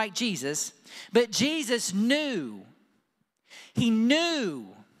boy's like Jesus, but Jesus knew. He knew,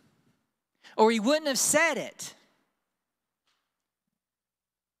 or he wouldn't have said it.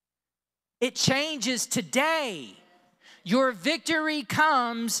 It changes today. Your victory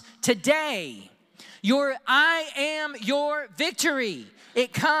comes today. I am your victory.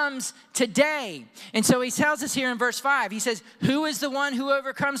 It comes today. And so he tells us here in verse 5, he says, who is the one who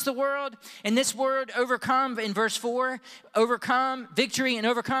overcomes the world? And this word overcome in verse 4, overcome, victory, and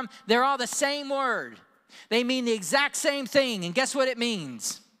overcome, they're all the same word. They mean the exact same thing. And guess what it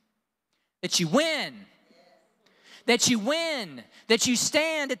means? That you win. That you win. That you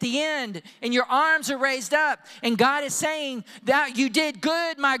stand at the end and your arms are raised up. And God is saying that you did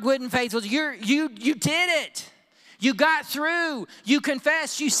good, my good and faithful. You did it. You got through. You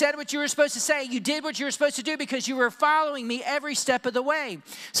confessed. You said what you were supposed to say. You did what you were supposed to do because you were following me every step of the way.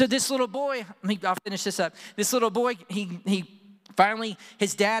 So this little boy, I'll finish this up. This little boy,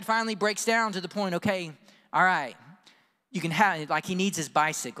 his dad finally breaks down to the point, okay, all right, you can have, like, he needs his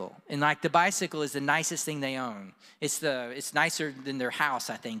bicycle. And like, the bicycle is the nicest thing they own. It's nicer than their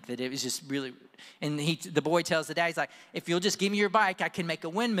house, I think, that it was just really, and the boy tells the dad, he's like, if you'll just give me your bike, I can make a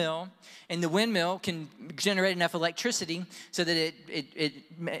windmill, and the windmill can generate enough electricity so that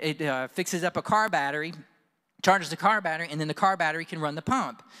it fixes up a car battery, charges the car battery, and then the car battery can run the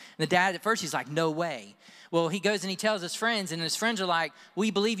pump. And the dad, at first, he's like, no way. Well, he goes and he tells his friends, and his friends are like, we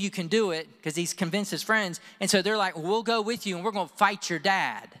believe you can do it, because he's convinced his friends. And so they're like, we'll go with you, and we're going to fight your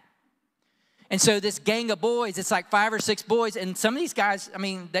dad. And so this gang of boys, it's like 5 or 6 boys, and some of these guys, I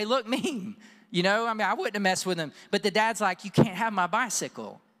mean, they look mean. You know, I mean, I wouldn't have messed with them. But the dad's like, you can't have my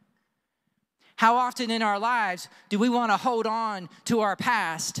bicycle. How often in our lives do we want to hold on to our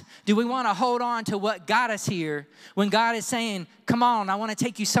past? Do we want to hold on to what got us here when God is saying, come on, I want to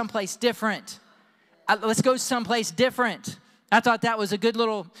take you someplace different. Let's go someplace different. I thought that was a good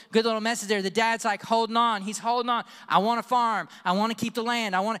little message there. The dad's like holding on. He's holding on. I want to farm. I want to keep the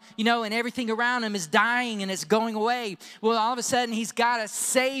land. I want to, and everything around him is dying and it's going away. Well, all of a sudden, he's got a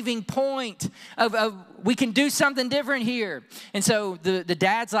saving point of we can do something different here. And so the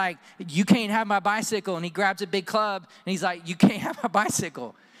dad's like, you can't have my bicycle. And he grabs a big club and he's like, you can't have my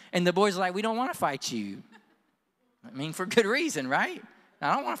bicycle. And the boys are like, we don't want to fight you. I mean, for good reason, right?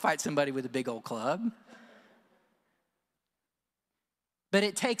 I don't want to fight somebody with a big old club. But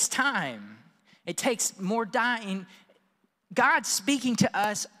it takes time. It takes more dying. God's speaking to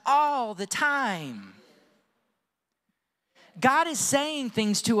us all the time. God is saying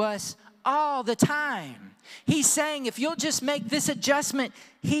things to us all the time. He's saying, if you'll just make this adjustment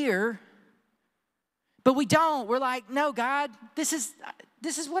here, but we don't. We're like, no, God, this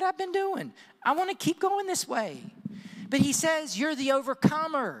is what I've been doing. I want to keep going this way. But he says, you're the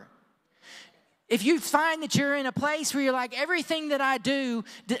overcomer. If you find that you're in a place where you're like, everything that I do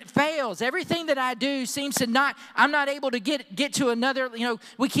fails, everything that I do seems to I'm not able to get to another,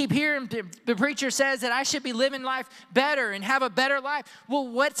 we keep hearing the preacher says that I should be living life better and have a better life. Well,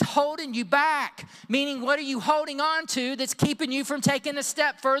 what's holding you back? Meaning, what are you holding on to that's keeping you from taking a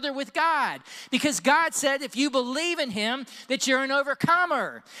step further with God? Because God said if you believe in him, that you're an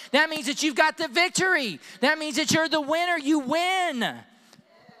overcomer. That means that you've got the victory. That means that you're the winner. You win.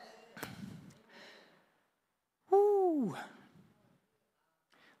 Woo.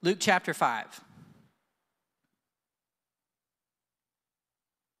 Luke chapter 5.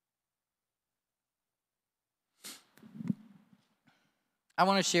 I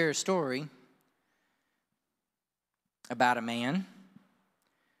want to share a story about a man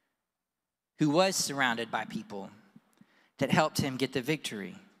who was surrounded by people that helped him get the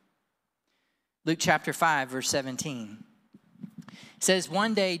victory. Luke chapter 5, verse 17. It says,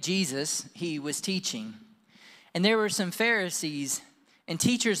 one day Jesus, he was teaching, and there were some Pharisees and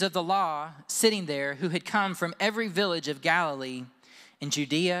teachers of the law sitting there who had come from every village of Galilee and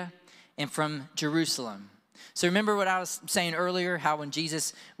Judea and from Jerusalem. So remember what I was saying earlier, how when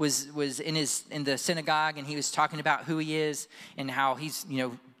Jesus was in the synagogue and he was talking about who he is and how he's,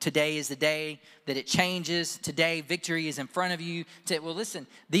 today is the day that it changes. Today, victory is in front of you. Well, listen,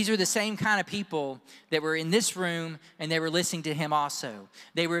 these are the same kind of people that were in this room and they were listening to him also.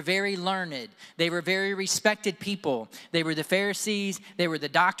 They were very learned. They were very respected people. They were the Pharisees. They were the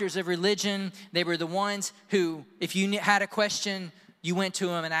doctors of religion. They were the ones who, if you had a question, you went to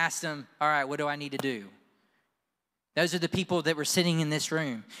them and asked them, all right, what do I need to do? Those are the people that were sitting in this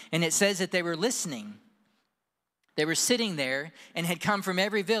room. And it says that they were listening. They were sitting there and had come from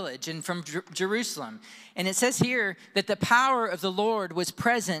every village and from Jerusalem. And it says here that the power of the Lord was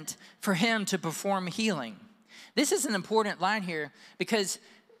present for him to perform healing. This is an important line here because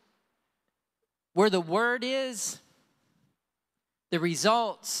where the word is, the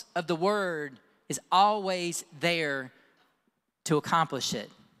results of the word is always there to accomplish it.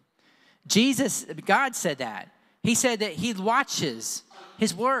 God said that. He said that he watches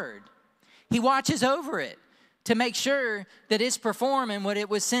his word. He watches over it to make sure that it's performing what it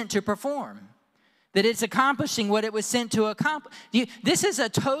was sent to perform, that it's accomplishing what it was sent to accomplish. This is a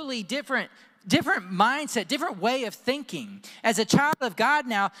totally different mindset, different way of thinking. As a child of God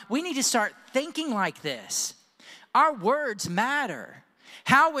now, we need to start thinking like this. Our words matter.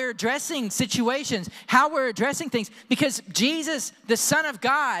 How we're addressing situations, how we're addressing things. Because Jesus, the Son of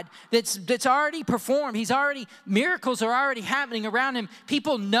God, that's already performed, miracles are already happening around him.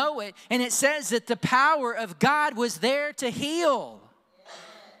 People know it, and it says that the power of God was there to heal.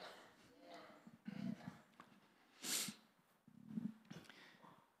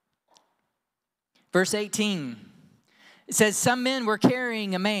 Verse 18, it says, some men were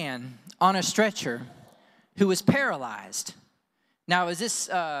carrying a man on a stretcher who was paralyzed. Now, is this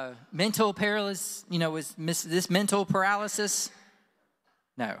mental paralysis? Was this mental paralysis?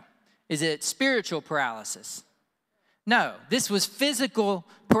 No. Is it spiritual paralysis? No. This was physical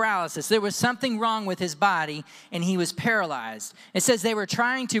paralysis. There was something wrong with his body, and he was paralyzed. It says they were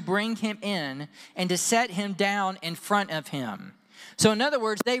trying to bring him in and to set him down in front of him. So in other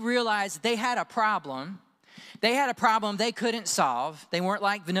words, they realized they had a problem. They had a problem they couldn't solve. They weren't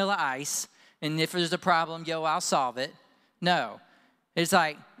like Vanilla Ice, and if there's a problem, I'll solve it. No. It's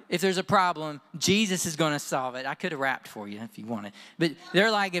like, if there's a problem, Jesus is going to solve it. I could have rapped for you if you wanted. But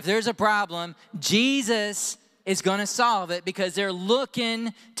they're like, if there's a problem, Jesus is going to solve it, because they're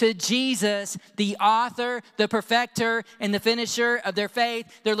looking to Jesus, the author, the perfecter, and the finisher of their faith.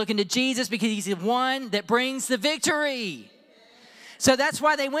 They're looking to Jesus because he's the one that brings the victory. So that's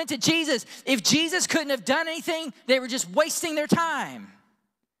why they went to Jesus. If Jesus couldn't have done anything, they were just wasting their time.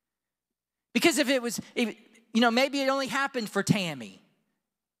 Because maybe it only happened for Tammy.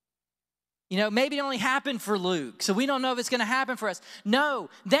 Maybe it only happened for Luke, so we don't know if it's going to happen for us. No,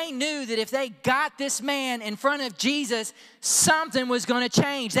 they knew that if they got this man in front of Jesus, something was going to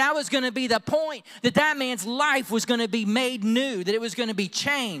change. That was going to be the point, that man's life was going to be made new, that it was going to be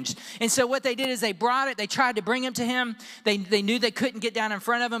changed. And so what they did is they brought it, they tried to bring him to him. They knew they couldn't get down in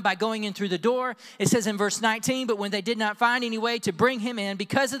front of him by going in through the door. It says in verse 19, but when they did not find any way to bring him in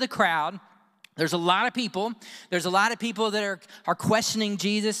because of the crowd, there's a lot of people. There's a lot of people that are questioning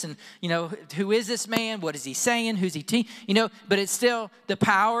Jesus and, who is this man? What is he saying? Who's he teaching? But it's still the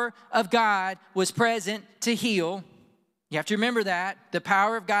power of God was present to heal. You have to remember that. The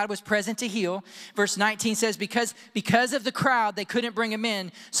power of God was present to heal. Verse 19 says, because of the crowd, they couldn't bring him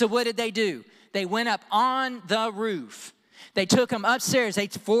in. So what did they do? They went up on the roof. They took him upstairs.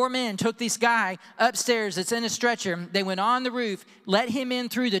 4 men took this guy upstairs that's in a stretcher. They went on the roof, let him in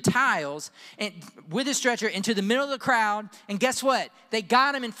through the tiles and with a stretcher into the middle of the crowd. And guess what? They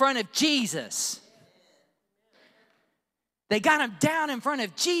got him in front of Jesus. They got him down in front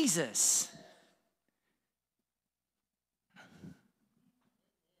of Jesus.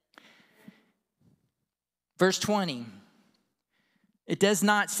 Verse 20, it does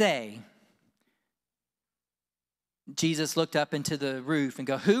not say, Jesus looked up into the roof and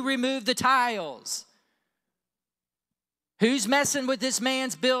go, who removed the tiles? Who's messing with this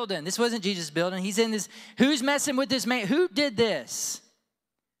man's building? This wasn't Jesus' building. He's in this. Who's messing with this man? Who did this?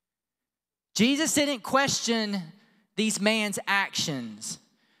 Jesus didn't question these men's actions.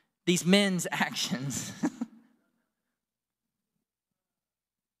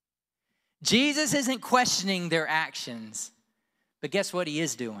 Jesus isn't questioning their actions. But guess what he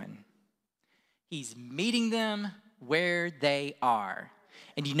is doing? He's meeting them where they are.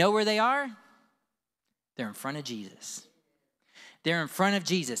 And you know where they are? They're in front of Jesus. They're in front of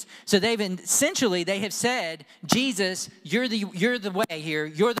Jesus. So they have said, Jesus, you're the way here.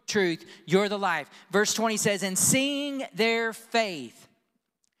 You're the truth. You're the life. Verse 20 says, and seeing their faith.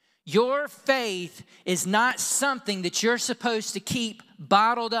 Your faith is not something that you're supposed to keep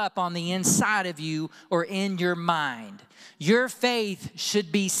bottled up on the inside of you or in your mind. Your faith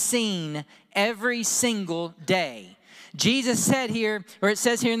should be seen every single day. Jesus said here, or it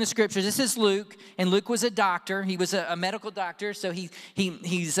says here in the scriptures, this is Luke, and Luke was a doctor. He was a medical doctor, so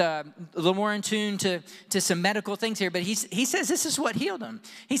he's a little more in tune to some medical things here. But he says this is what healed him.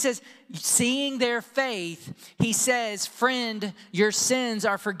 He says, seeing their faith, he says, friend, your sins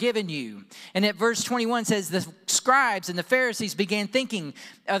are forgiven you. And at verse 21 says, the scribes and the Pharisees began thinking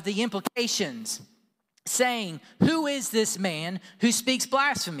of the implications, saying, who is this man who speaks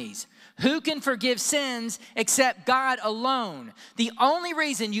blasphemies? Who can forgive sins except God alone? The only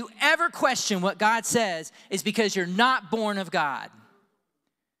reason you ever question what God says is because you're not born of God.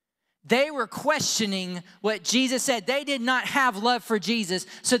 They were questioning what Jesus said. They did not have love for Jesus,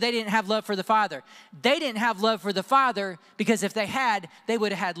 so they didn't have love for the Father. They didn't have love for the Father because if they had, they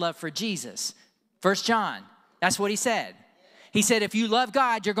would have had love for Jesus. 1 John, that's what he said. He said, if you love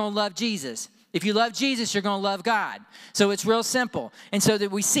God, you're going to love Jesus. If you love Jesus, you're going to love God. So it's real simple. And so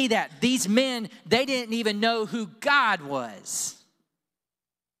that we see that these men, they didn't even know who God was.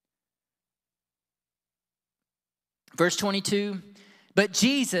 Verse 22, but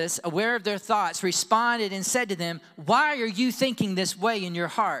Jesus, aware of their thoughts, responded and said to them, why are you thinking this way in your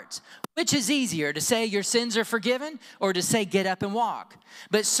hearts? Which is easier, to say your sins are forgiven or to say get up and walk?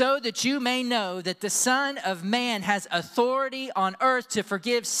 But so that you may know that the Son of Man has authority on earth to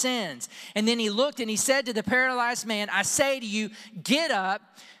forgive sins. And then he looked and he said to the paralyzed man, I say to you, get up,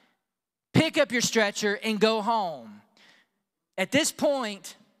 pick up your stretcher and go home. At this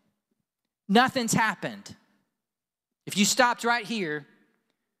point, nothing's happened. If you stopped right here,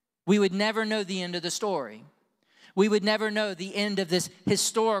 we would never know the end of the story. We would never know the end of this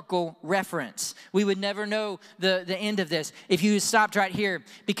historical reference. We would never know the end of this if you stopped right here.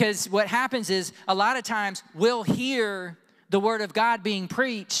 Because what happens is a lot of times we'll hear the word of God being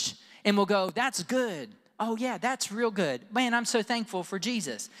preached and we'll go, that's good. Oh yeah, that's real good. Man, I'm so thankful for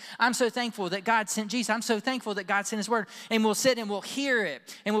Jesus. I'm so thankful that God sent Jesus. I'm so thankful that God sent his word. And we'll sit and we'll hear it.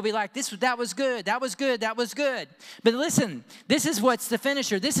 And we'll be like, that was good. That was good. That was good. But listen, this is what's the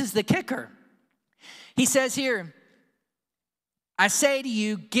finisher. This is the kicker. He says here, I say to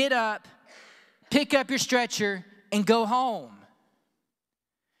you, get up, pick up your stretcher, and go home.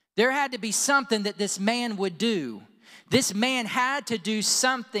 There had to be something that this man would do. This man had to do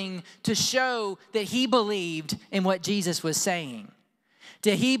something to show that he believed in what Jesus was saying.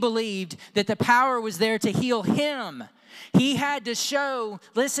 That he believed that the power was there to heal him. He had to show,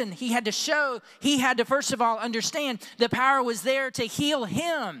 listen, he had to first of all understand the power was there to heal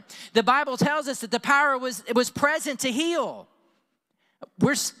him. The Bible tells us that the power was present to heal.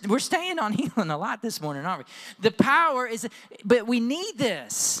 We're staying on healing a lot this morning, aren't we? The power is, but we need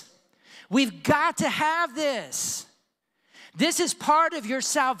this. We've got to have this. This is part of your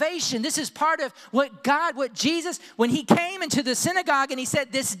salvation. This is part of what Jesus, when he came into the synagogue and he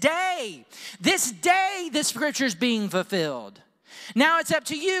said, this day, the scripture is being fulfilled. Now it's up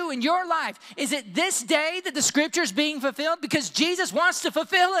to you in your life. Is it this day that the scripture is being fulfilled? Because Jesus wants to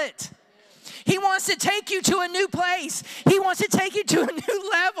fulfill it. He wants to take you to a new place. He wants to take you to a new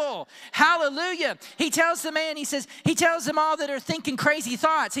level. Hallelujah. He tells the man, he tells them all that are thinking crazy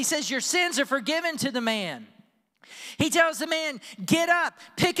thoughts. He says, your sins are forgiven to the man. He tells the man, get up,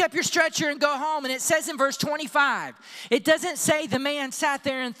 pick up your stretcher and go home. And it says in verse 25, it doesn't say the man sat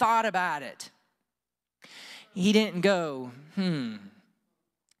there and thought about it. He didn't go,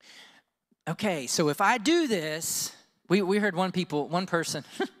 okay, so if I do this, we heard one person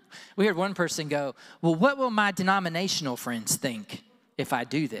go, well, what will my denominational friends think if I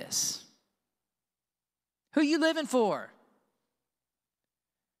do this? Who you living for?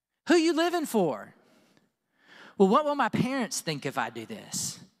 Who you living for? Well, what will my parents think if I do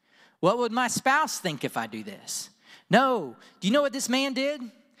this? What would my spouse think if I do this? No. Do you know what this man did?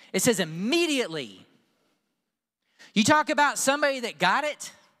 It says immediately. You talk about somebody that got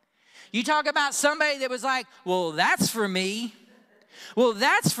it. You talk about somebody that was like, well, that's for me. Well,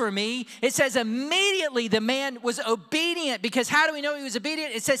 that's for me. It says immediately the man was obedient, because how do we know he was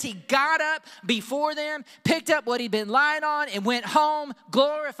obedient? It says he got up before them, picked up what he'd been lying on, and went home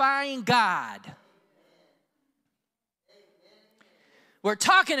glorifying God. We're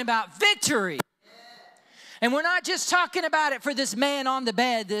talking about victory. And we're not just talking about it for this man on the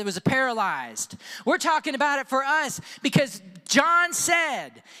bed that was paralyzed. We're talking about it for us, because John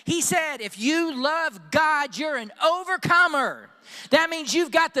said, he said, if you love God, you're an overcomer. That means you've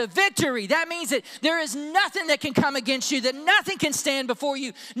got the victory. That means that there is nothing that can come against you, that nothing can stand before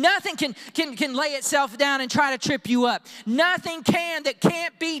you. Nothing can lay itself down and try to trip you up. Nothing that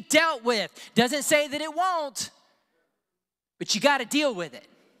can't be dealt with. Doesn't say that it won't, but you got to deal with it.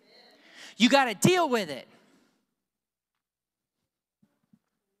 You got to deal with it.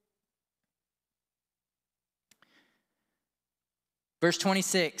 Verse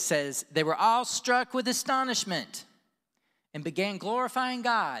 26 says, they were all struck with astonishment and began glorifying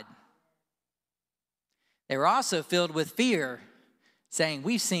God. They were also filled with fear, saying,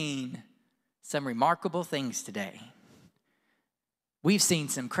 we've seen some remarkable things today. We've seen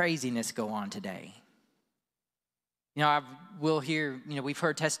some craziness go on today. You know, we've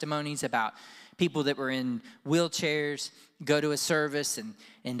heard testimonies about people that were in wheelchairs go to a service and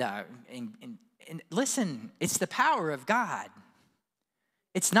listen, it's the power of God.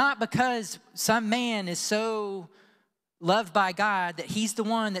 It's not because some man is so loved by God that he's the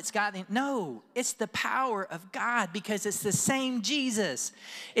one that's got them. No, it's the power of God, because it's the same Jesus.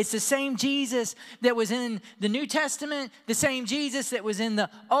 It's the same Jesus that was in the New Testament, the same Jesus that was in the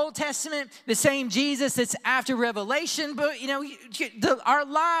Old Testament, the same Jesus that's after Revelation, but our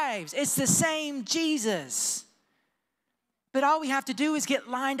lives, it's the same Jesus. But all we have to do is get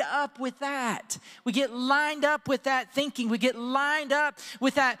lined up with that. We get lined up with that thinking. We get lined up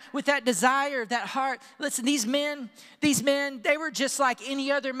with that desire, that heart. Listen, these men, they were just like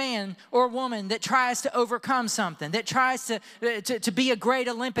any other man or woman that tries to overcome something, that tries to be a great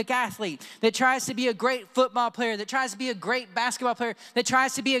Olympic athlete, that tries to be a great football player, that tries to be a great basketball player, that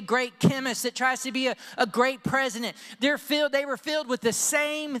tries to be a great chemist, that tries to be a great president. They were filled with the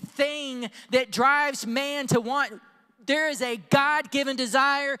same thing that drives man to want. There is a God-given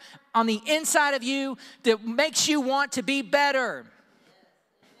desire on the inside of you that makes you want to be better.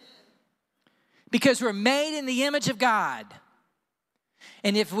 because we're made in the image of God.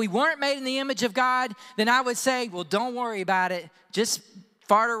 And if we weren't made in the image of God, then I would say, well, don't worry about it. Just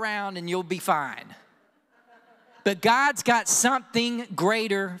fart around and you'll be fine. But God's got something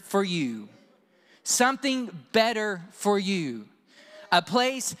greater for you. Something better for you. A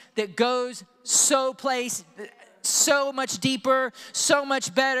place that goes so much deeper, so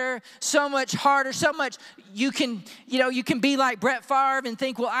much better, so much harder, so much. You can be like Brett Favre and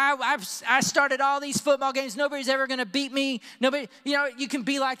think, well, I started all these football games. Nobody's ever going to beat me. Nobody, you can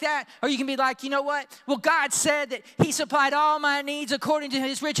be like that. Or you can be like, you know what? Well, God said that he supplied all my needs according to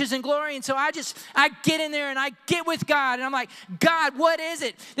his riches and glory. And so I get in there and I get with God. And I'm like, God, what is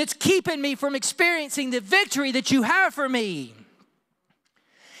it that's keeping me from experiencing the victory that you have for me?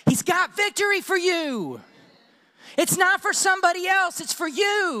 He's got victory for you. It's not for somebody else. It's for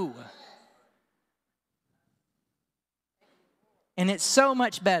you. And it's so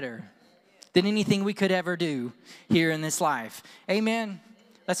much better than anything we could ever do here in this life. Amen.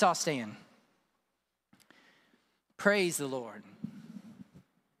 Let's all stand. Praise the Lord.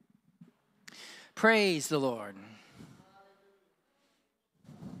 Praise the Lord.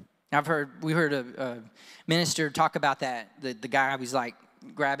 We heard a minister talk about that. The guy was like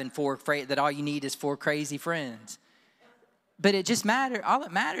grabbing that all you need is 4 crazy friends. But it just matters. All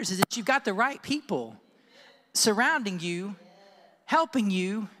that matters is that you've got the right people surrounding you, helping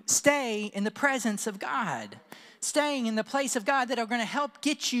you stay in the presence of God, staying in the place of God that are going to help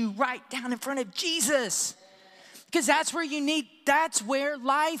get you right down in front of Jesus. Because that's where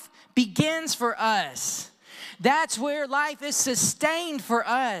life begins for us. That's where life is sustained for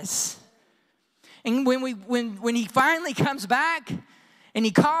us. And when he finally comes back and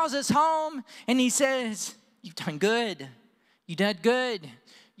he calls us home and he says, you've done good. You did good.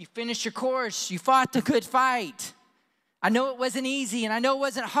 You finished your course. You fought the good fight. I know it wasn't easy and I know it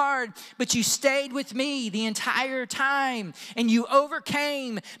wasn't hard, but you stayed with me the entire time and you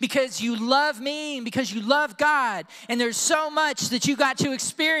overcame because you love me and because you love God. And there's so much that you got to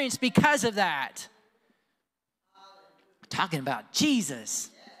experience because of that. We're talking about Jesus.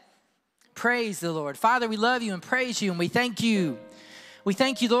 Praise the Lord. Father, we love you and praise you and we thank you. We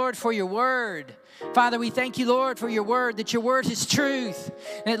thank you, Lord, for your word. Father, we thank you, Lord, for your word, that your word is truth.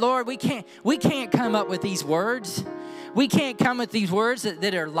 And Lord, we can't come up with these words. We can't come with these words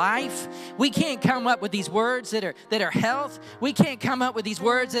that are life. We can't come up with these words that are health. We can't come up with these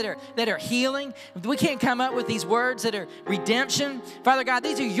words that are healing. We can't come up with these words that are redemption. Father God,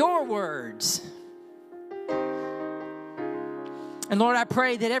 these are your words. And Lord, I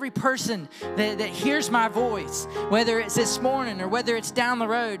pray that every person that hears my voice, whether it's this morning or whether it's down the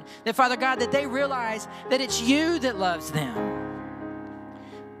road, that Father God, that they realize that it's you that loves them.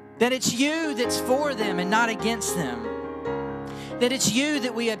 That it's you that's for them and not against them. That it's you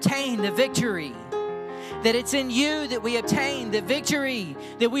that we obtain the victory. That it's in you that we obtain the victory.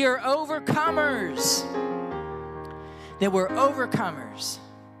 That we are overcomers. That we're overcomers.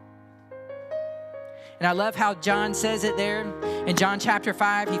 And I love how John says it there. In John chapter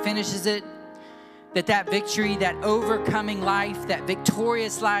 5, he finishes it. That victory, that overcoming life, that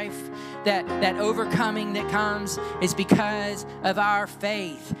victorious life, that overcoming that comes is because of our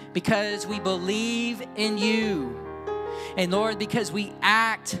faith. Because we believe in you. And Lord, because we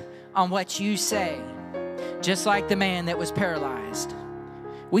act on what you say. Just like the man that was paralyzed.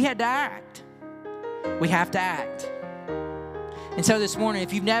 We had to act. We have to act. And so this morning,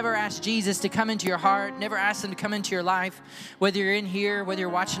 if you've never asked Jesus to come into your heart, never asked him to come into your life, whether you're in here, whether you're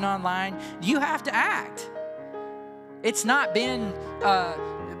watching online, you have to act. It's not been,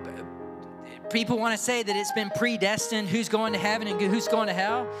 people want to say that it's been predestined, who's going to heaven and who's going to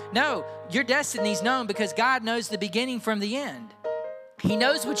hell. No, your destiny's known because God knows the beginning from the end. He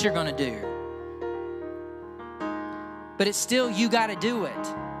knows what you're going to do. But it's still, you got to do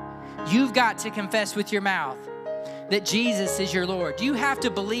it. You've got to confess with your mouth that Jesus is your Lord. You have to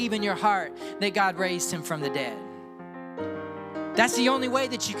believe in your heart that God raised him from the dead. That's the only way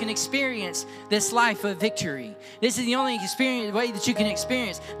that you can experience this life of victory. This is the only way that you can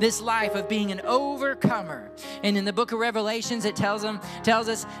experience this life of being an overcomer. And in the book of Revelations, it tells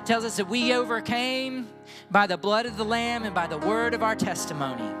us that we overcame by the blood of the Lamb and by the word of our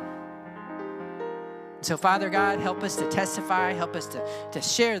testimony. So, Father God, help us to testify, help us to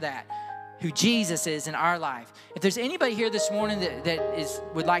share that, who Jesus is in our life. If there's anybody here this morning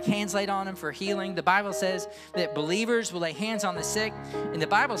that would like hands laid on them for healing, the Bible says that believers will lay hands on the sick, and the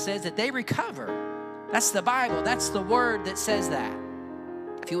Bible says that they recover. That's the Bible. That's the word that says that.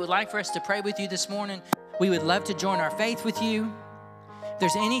 If you would like for us to pray with you this morning, we would love to join our faith with you. If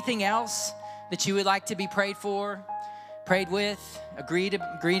there's anything else that you would like to be prayed for, prayed with, agreed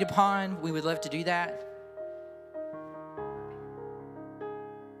upon, we would love to do that.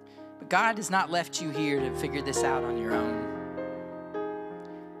 But God has not left you here to figure this out on your own.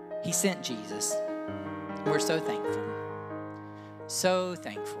 He sent Jesus. We're so thankful. So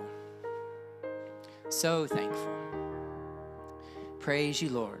thankful. So thankful. Praise you,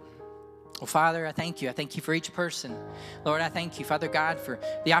 Lord. Well, Father, I thank you. I thank you for each person. Lord, I thank you, Father God, for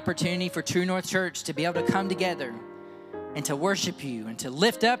the opportunity for True North Church to be able to come together and to worship you and to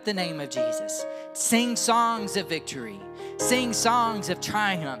lift up the name of Jesus. Sing songs of victory. Sing songs of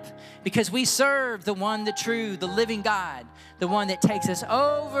triumph, because we serve the one, the true, the living God, the one that takes us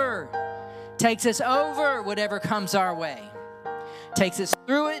over whatever comes our way. Takes us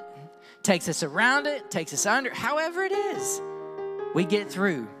through it, takes us around it, takes us under, however it is, we get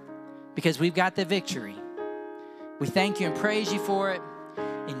through because we've got the victory. We thank you and praise you for it.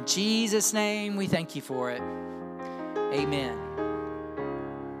 In Jesus' name, we thank you for it. Amen.